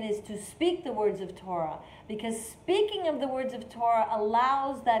ingredient is to speak the words of Torah, because speaking of the words of Torah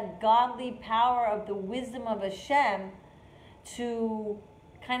allows that godly power of the wisdom of Hashem to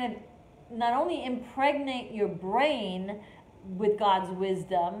kind of not only impregnate your brain with God's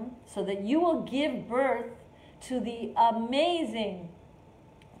wisdom, so that you will give birth to the amazing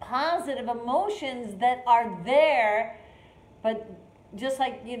positive emotions that are there. But just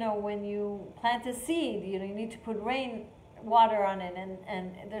like, you know, when you plant a seed, you know, you need to put rain water on it,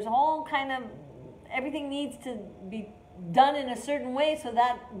 and there's all kind of, everything needs to be done in a certain way so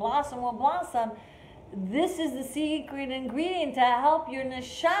that blossom will blossom. This is the secret ingredient to help your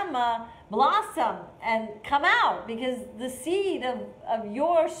neshama blossom and come out, because the seed of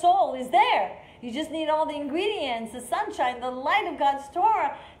your soul is there. You just need all the ingredients, the sunshine, the light of God's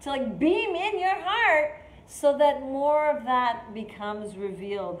Torah to like beam in your heart, so that more of that becomes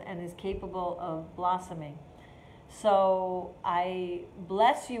revealed and is capable of blossoming. So I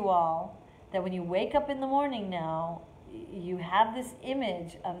bless you all that when you wake up in the morning now, you have this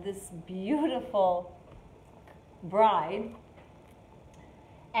image of this beautiful bride,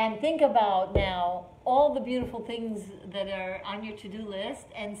 and think about now all the beautiful things that are on your to-do list,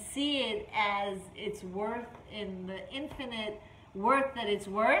 and see it as its worth, in the infinite worth that it's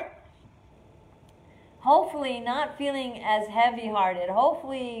worth. Hopefully not feeling as heavy-hearted,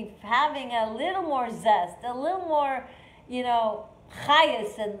 hopefully having a little more zest, a little more, you know,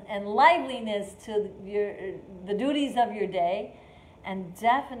 chayas and liveliness to the duties of your day. And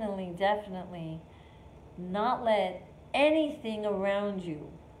definitely, definitely not let anything around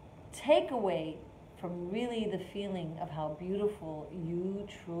you take away from really the feeling of how beautiful you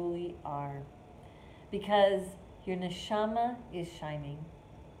truly are. Because your neshama is shining.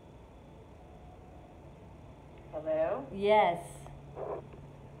 Hello? Yes.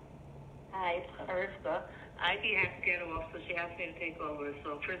 Hi, it's Arista. Ivy has to get off, so she asked me to take over.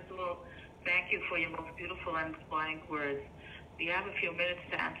 So first of all, thank you for your most beautiful and inspiring words. Do you have a few minutes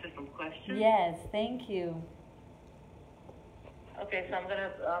to answer some questions? Yes, thank you. Okay, so I'm going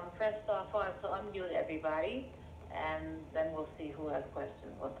to first off, so unmute everybody, and then we'll see who has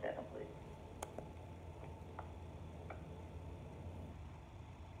questions. One second, please.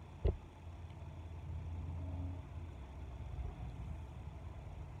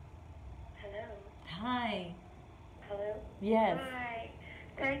 Hello. Hi. Hello? Yes. Hi.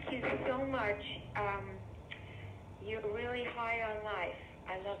 Thank you so much. You're really high on life.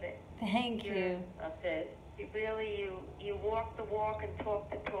 I love it. Thank you. Okay. You walk the walk and talk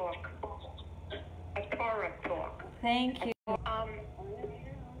the talk. A Torah talk. Thank you.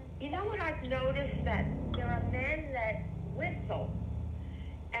 You know what I've noticed? That there are men that whistle.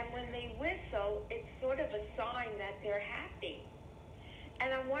 And when they whistle, it's sort of a sign that they're happy.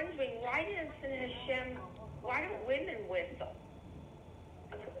 And I'm wondering, why don't women whistle?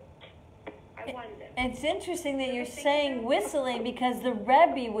 I wonder. It's interesting that you're saying whistling because the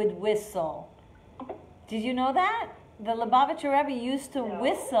Rebbe would whistle. Did you know that? The Lubavitcher Rebbe used to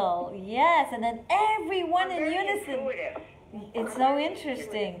whistle. Yes, and then everyone in unison. Intuitive. It's so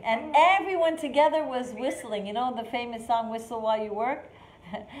interesting. And everyone together was whistling. You know the famous song, Whistle While You Work?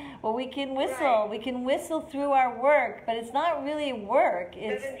 Well, we can whistle. Right. We can whistle through our work, but it's not really work.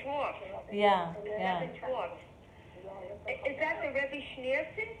 It's Doesn't talk. yeah. Doesn't talk. Is that the Rebbe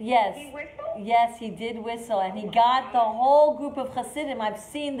Schneerson? Yes. He whistled? Yes, he did whistle, and he got the whole group of Hasidim. I've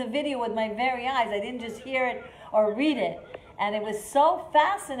seen the video with my very eyes. I didn't just hear it or read it. And it was so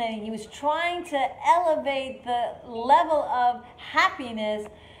fascinating. He was trying to elevate the level of happiness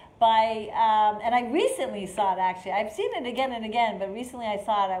by, and I recently saw it actually. I've seen it again and again, but recently I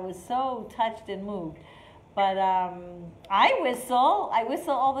saw it. I was so touched and moved. But I whistle. I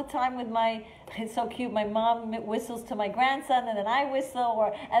whistle all the time with my, it's so cute. My mom whistles to my grandson, and then I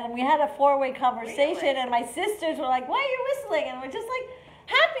whistle. And we had a four-way conversation, and my sisters were like, why are you whistling? And we're just like,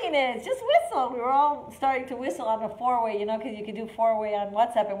 happiness, just whistle. We were all starting to whistle on a four-way, you know, because you could do four-way on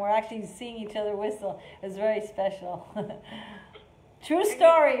WhatsApp, and we're actually seeing each other whistle. It was very special. True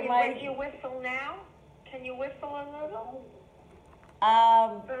story. Can you whistle now? Can you whistle a little?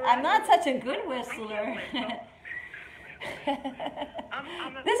 I'm not such a good whistler.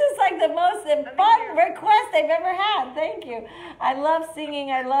 This is like the most fun request I've ever had. Thank you. I love singing.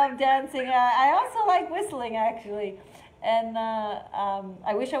 I love dancing. I also like whistling, actually. And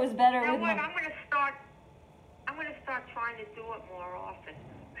I wish I was better You know with what? my... I'm going to start trying to do it more often.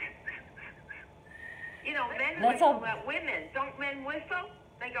 You know, men whistle at women. Don't men whistle?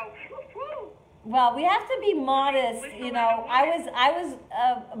 They go, whoo, whoo. Well, we have to be modest, you know. I was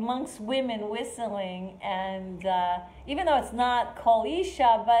amongst women whistling, and even though it's not Kol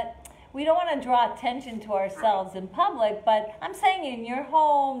Isha, but we don't want to draw attention to ourselves in public. But I'm saying in your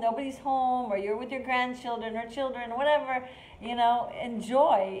home, nobody's home, or you're with your grandchildren or children, whatever, you know,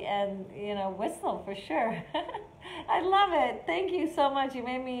 enjoy and, you know, whistle for sure. I love it. Thank you so much. You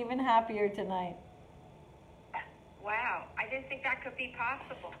made me even happier tonight. Wow, I didn't think that could be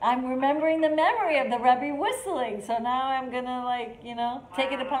possible. I'm remembering the memory of the Rebbe whistling, so now I'm going to, like, you know,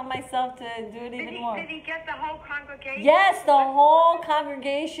 take it upon myself to do it even more. Did he get the whole congregation? Yes, the whole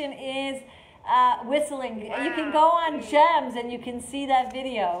congregation is whistling. Wow. You can go on Gems and you can see that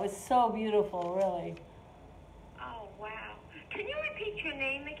video. It's so beautiful, really. Oh, wow. Can you repeat your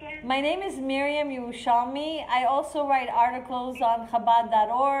name again? My name is Miriam Yerushalmi. I also write articles on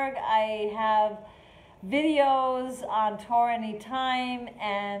Chabad.org. I have videos on Torah Anytime,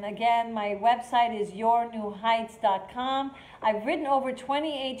 and again, my website is yournewheights.com. I've written over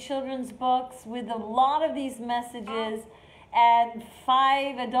 28 children's books with a lot of these messages, and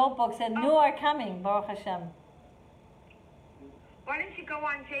 5 adult books, and new are coming, Baruch Hashem. Why don't you go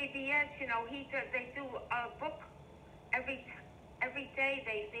on JBS? You know, they do a book every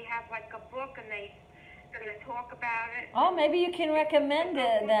day. They have like a book, and they talk about it. Oh, maybe you can recommend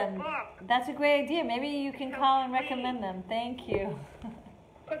them. That's a great idea. Maybe you can call and recommend them. Thank you.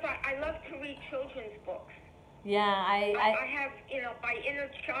 Because I love to read children's books. Yeah, I have, you know, my inner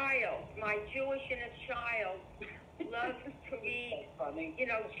child, my Jewish inner child. loves to read, Funny.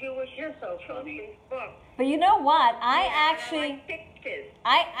 Jewish You're so funny. children's books. But you know what? I like pictures.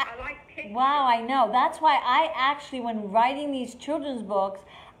 I like pictures. Wow, I know. That's why I actually, when writing these children's books,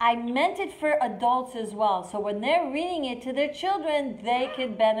 I meant it for adults as well. So when they're reading it to their children, they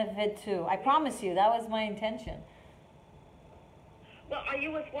could benefit too. I promise you, that was my intention. Well, are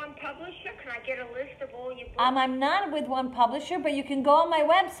you with one publisher? Can I get a list of all your books? I'm not with one publisher, but you can go on my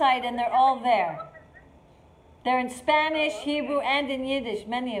website and they're all there. They're in Spanish, Hebrew, and in Yiddish,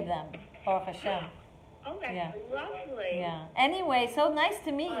 many of them. Baruch Hashem. Oh, that's Yeah. lovely. Yeah. Anyway, so nice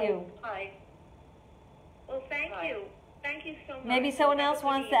to meet you. Hi. Well, thank you. Thank you so much. Maybe someone else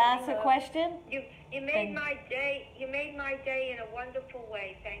wants to ask a question? You made my day. You made my day in a wonderful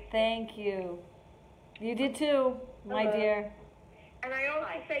way. Thank you. Thank you. You did too, my dear. And I also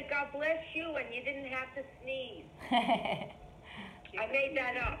say God bless you, and you didn't have to sneeze. I made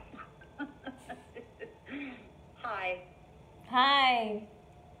that up. Hi. Hi.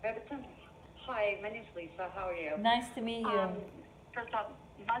 Everton. Hi, my name's Lisa. How are you? Nice to meet you. First off,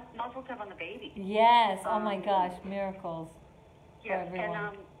 Mazel Tov on the baby. Yes. Oh my gosh, miracles for Yes, everyone.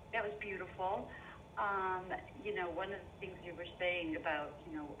 and that was beautiful. One of the things you were saying about,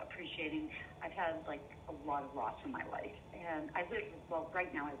 appreciating, I've had like a lot of loss in my life. And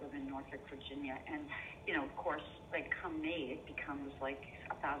right now I live in Norfolk, Virginia. And, of course, like come May, it becomes like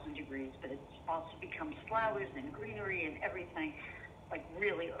 1,000 degrees, but it also becomes flowers and greenery and everything like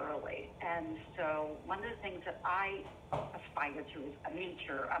really early. And so one of the things that I aspire to is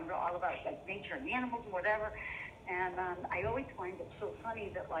nature. I'm all about like nature and animals and whatever. And I always find it so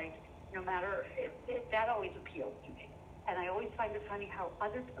funny that like, no matter, that always appeals to me. And I always find it funny how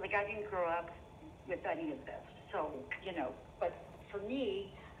others, like I didn't grow up with any of this. So, but for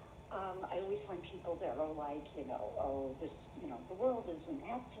me, I always find people that are like, the world is an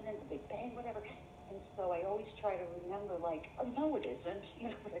accident, the Big Bang, whatever. And so I always try to remember like, oh, no, it isn't.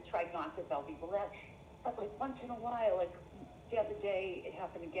 But I try not to tell people that. But like once in a while, like the other day, it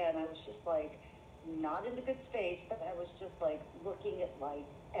happened again. I was just like, not in a good space, but I was just like looking at like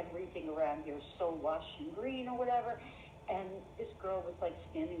everything around here so lush and green or whatever. And this girl was like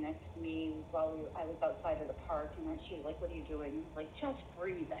standing next to me while I was outside at the park, and she was like, "What are you doing?" Like, just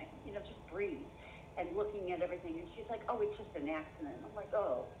breathing, just breathe, and looking at everything. And she's like, "Oh, it's just an accident." I'm like,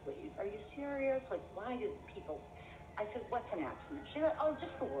 "Oh, please, are you serious? Like, why do people?" I said, "What's an accident?" She's like, "Oh,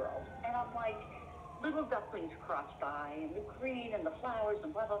 just the world." And I'm like, little ducklings cross by, and the green and the flowers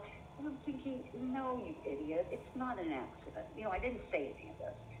and blah blah. And I'm thinking, no, you idiot, it's not an accident. I didn't say any of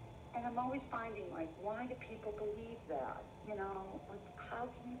this. And I'm always finding, like, why do people believe that? Like, how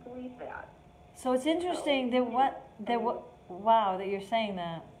can you believe that? So it's interesting wow, that you're saying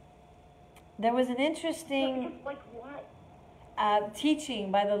that. There was an interesting Like what?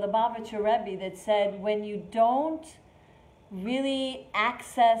 Teaching by the Lubavitcher Rebbe that said when you don't really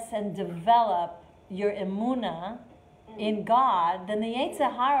access and develop your emunah in God, then the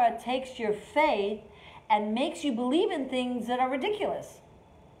Yetzer Hara takes your faith and makes you believe in things that are ridiculous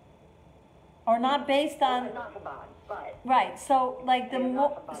or not based on. Not the body, but Right. So like the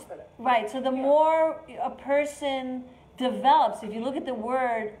more. Right. So the more a person develops, if you look at the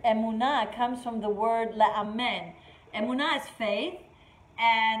word emunah, it comes from the word le'amen. Emunah is faith,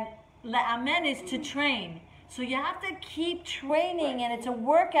 and le'amen is to train. So you have to keep training, and it's a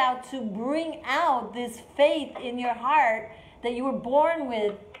workout to bring out this faith in your heart that you were born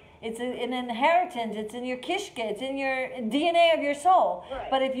with. It's an inheritance. It's in your kishke. It's in your DNA of your soul. Right.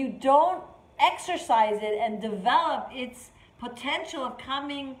 But if you don't exercise it and develop its potential of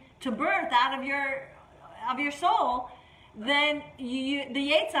coming to birth out of your soul, then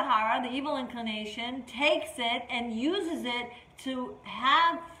the Yetzer Hara, the evil inclination, takes it and uses it to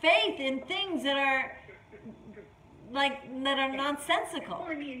have faith in things that are nonsensical.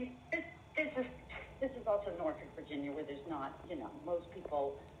 I mean, this is also Norfolk, Virginia, where there's not, most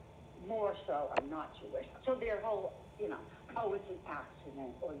people more so are not Jewish. So their whole, oh, it's an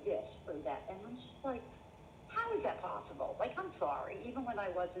accident or this or that. And I'm just like, how is that possible? Like, I'm sorry. Even when I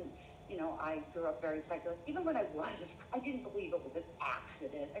wasn't, I grew up very secular. Even when I was, I didn't believe it was an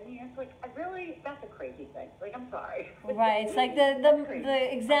accident. I mean, it's like, that's a crazy thing. Like, I'm sorry. Right. It's like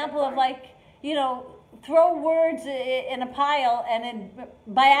the example of like, throw words in a pile and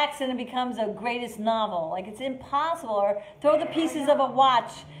it by accident becomes a greatest novel. Like, it's impossible. Or throw the pieces of a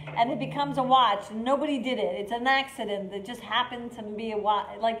watch and it becomes a watch. Nobody did it. It's an accident that just happened to be a watch.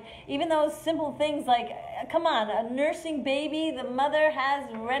 Like, even those simple things, like, come on, a nursing baby, the mother has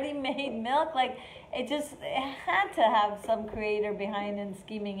ready-made milk. Like, it had to have some creator behind and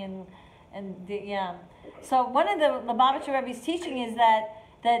scheming and yeah. So one of the Lubavitcher Rebbe's teaching is that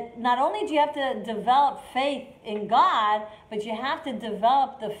that not only do you have to develop faith in God, but you have to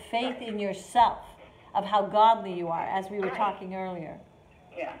develop the faith in yourself of how godly you are, as we were talking earlier.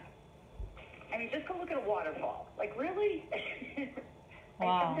 Yeah. I mean, just go look at a waterfall. Like, really?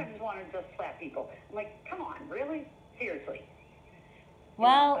 Wow. I sometimes want to just slap people. I'm like, come on, really? Seriously.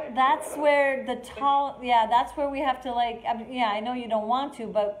 Well, that's where that's where we have to, like, I mean, I know you don't want to,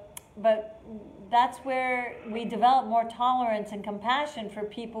 but that's where we develop more tolerance and compassion for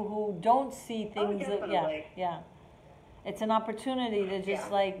people who don't see things. It's an opportunity to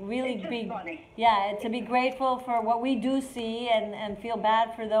just like really be funny. To be grateful for what we do see and feel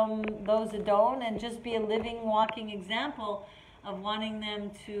bad for those that don't, and just be a living, walking example of wanting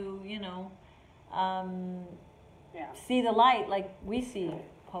them to, see the light like we see.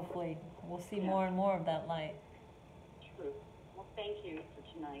 Hopefully we'll see more and more of that light. True. Well, thank you for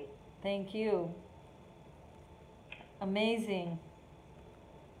tonight. Thank you. Amazing.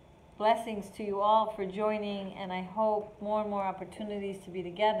 Blessings to you all for joining, and I hope more and more opportunities to be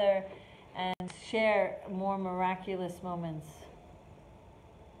together and share more miraculous moments.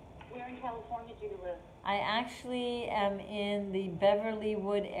 Where in California do you live? I actually am in the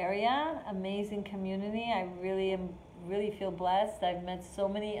Beverlywood area. Amazing community. I really feel blessed. I've met so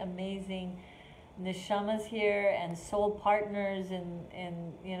many amazing neshamas here and soul partners,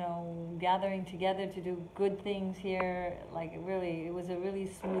 and gathering together to do good things here. Like, it was a really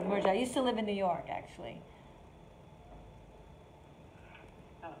smooth merge. I used to live in New York, actually.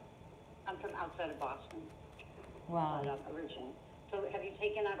 Oh, I'm from outside of Boston. Wow. Originally. So have you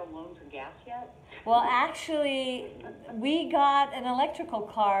taken out a loan for gas yet? Well, actually, we got an electrical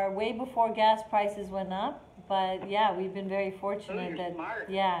car way before gas prices went up. But yeah, we've been very fortunate that smart.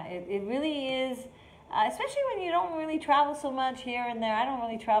 It really is, especially when you don't really travel so much here and there. I don't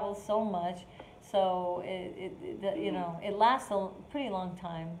really travel so much, so it lasts a pretty long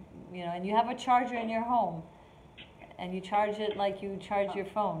time, and you have a charger in your home, and you charge it like you charge your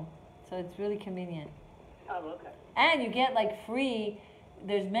phone, so it's really convenient. Oh, okay. And you get like free.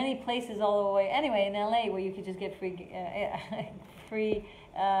 There's many places all the way. Anyway, in LA where you could just get free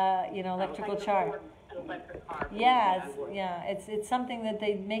electrical charge. Electric car. It's something that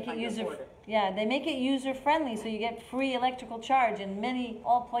they make it they make it user friendly, so you get free electrical charge in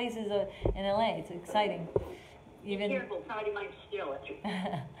all places in LA. It's exciting. Be careful, somebody might steal it.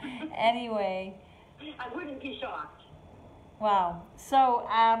 Anyway, I wouldn't be shocked. Wow. So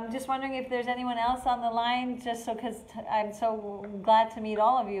I'm just wondering if there's anyone else on the line, just because I'm so glad to meet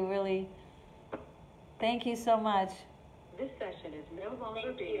all of you, really. Thank you so much. This session is no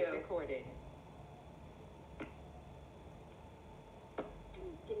longer being recorded.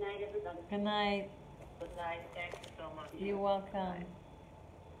 Good night, everybody. Good night. Good night. Thank you so much. You're welcome.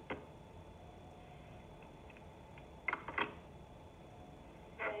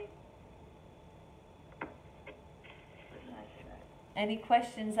 Any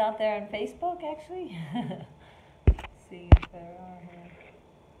questions out there on Facebook, actually? See if there are here.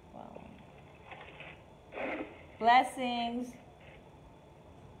 Wow. Blessings.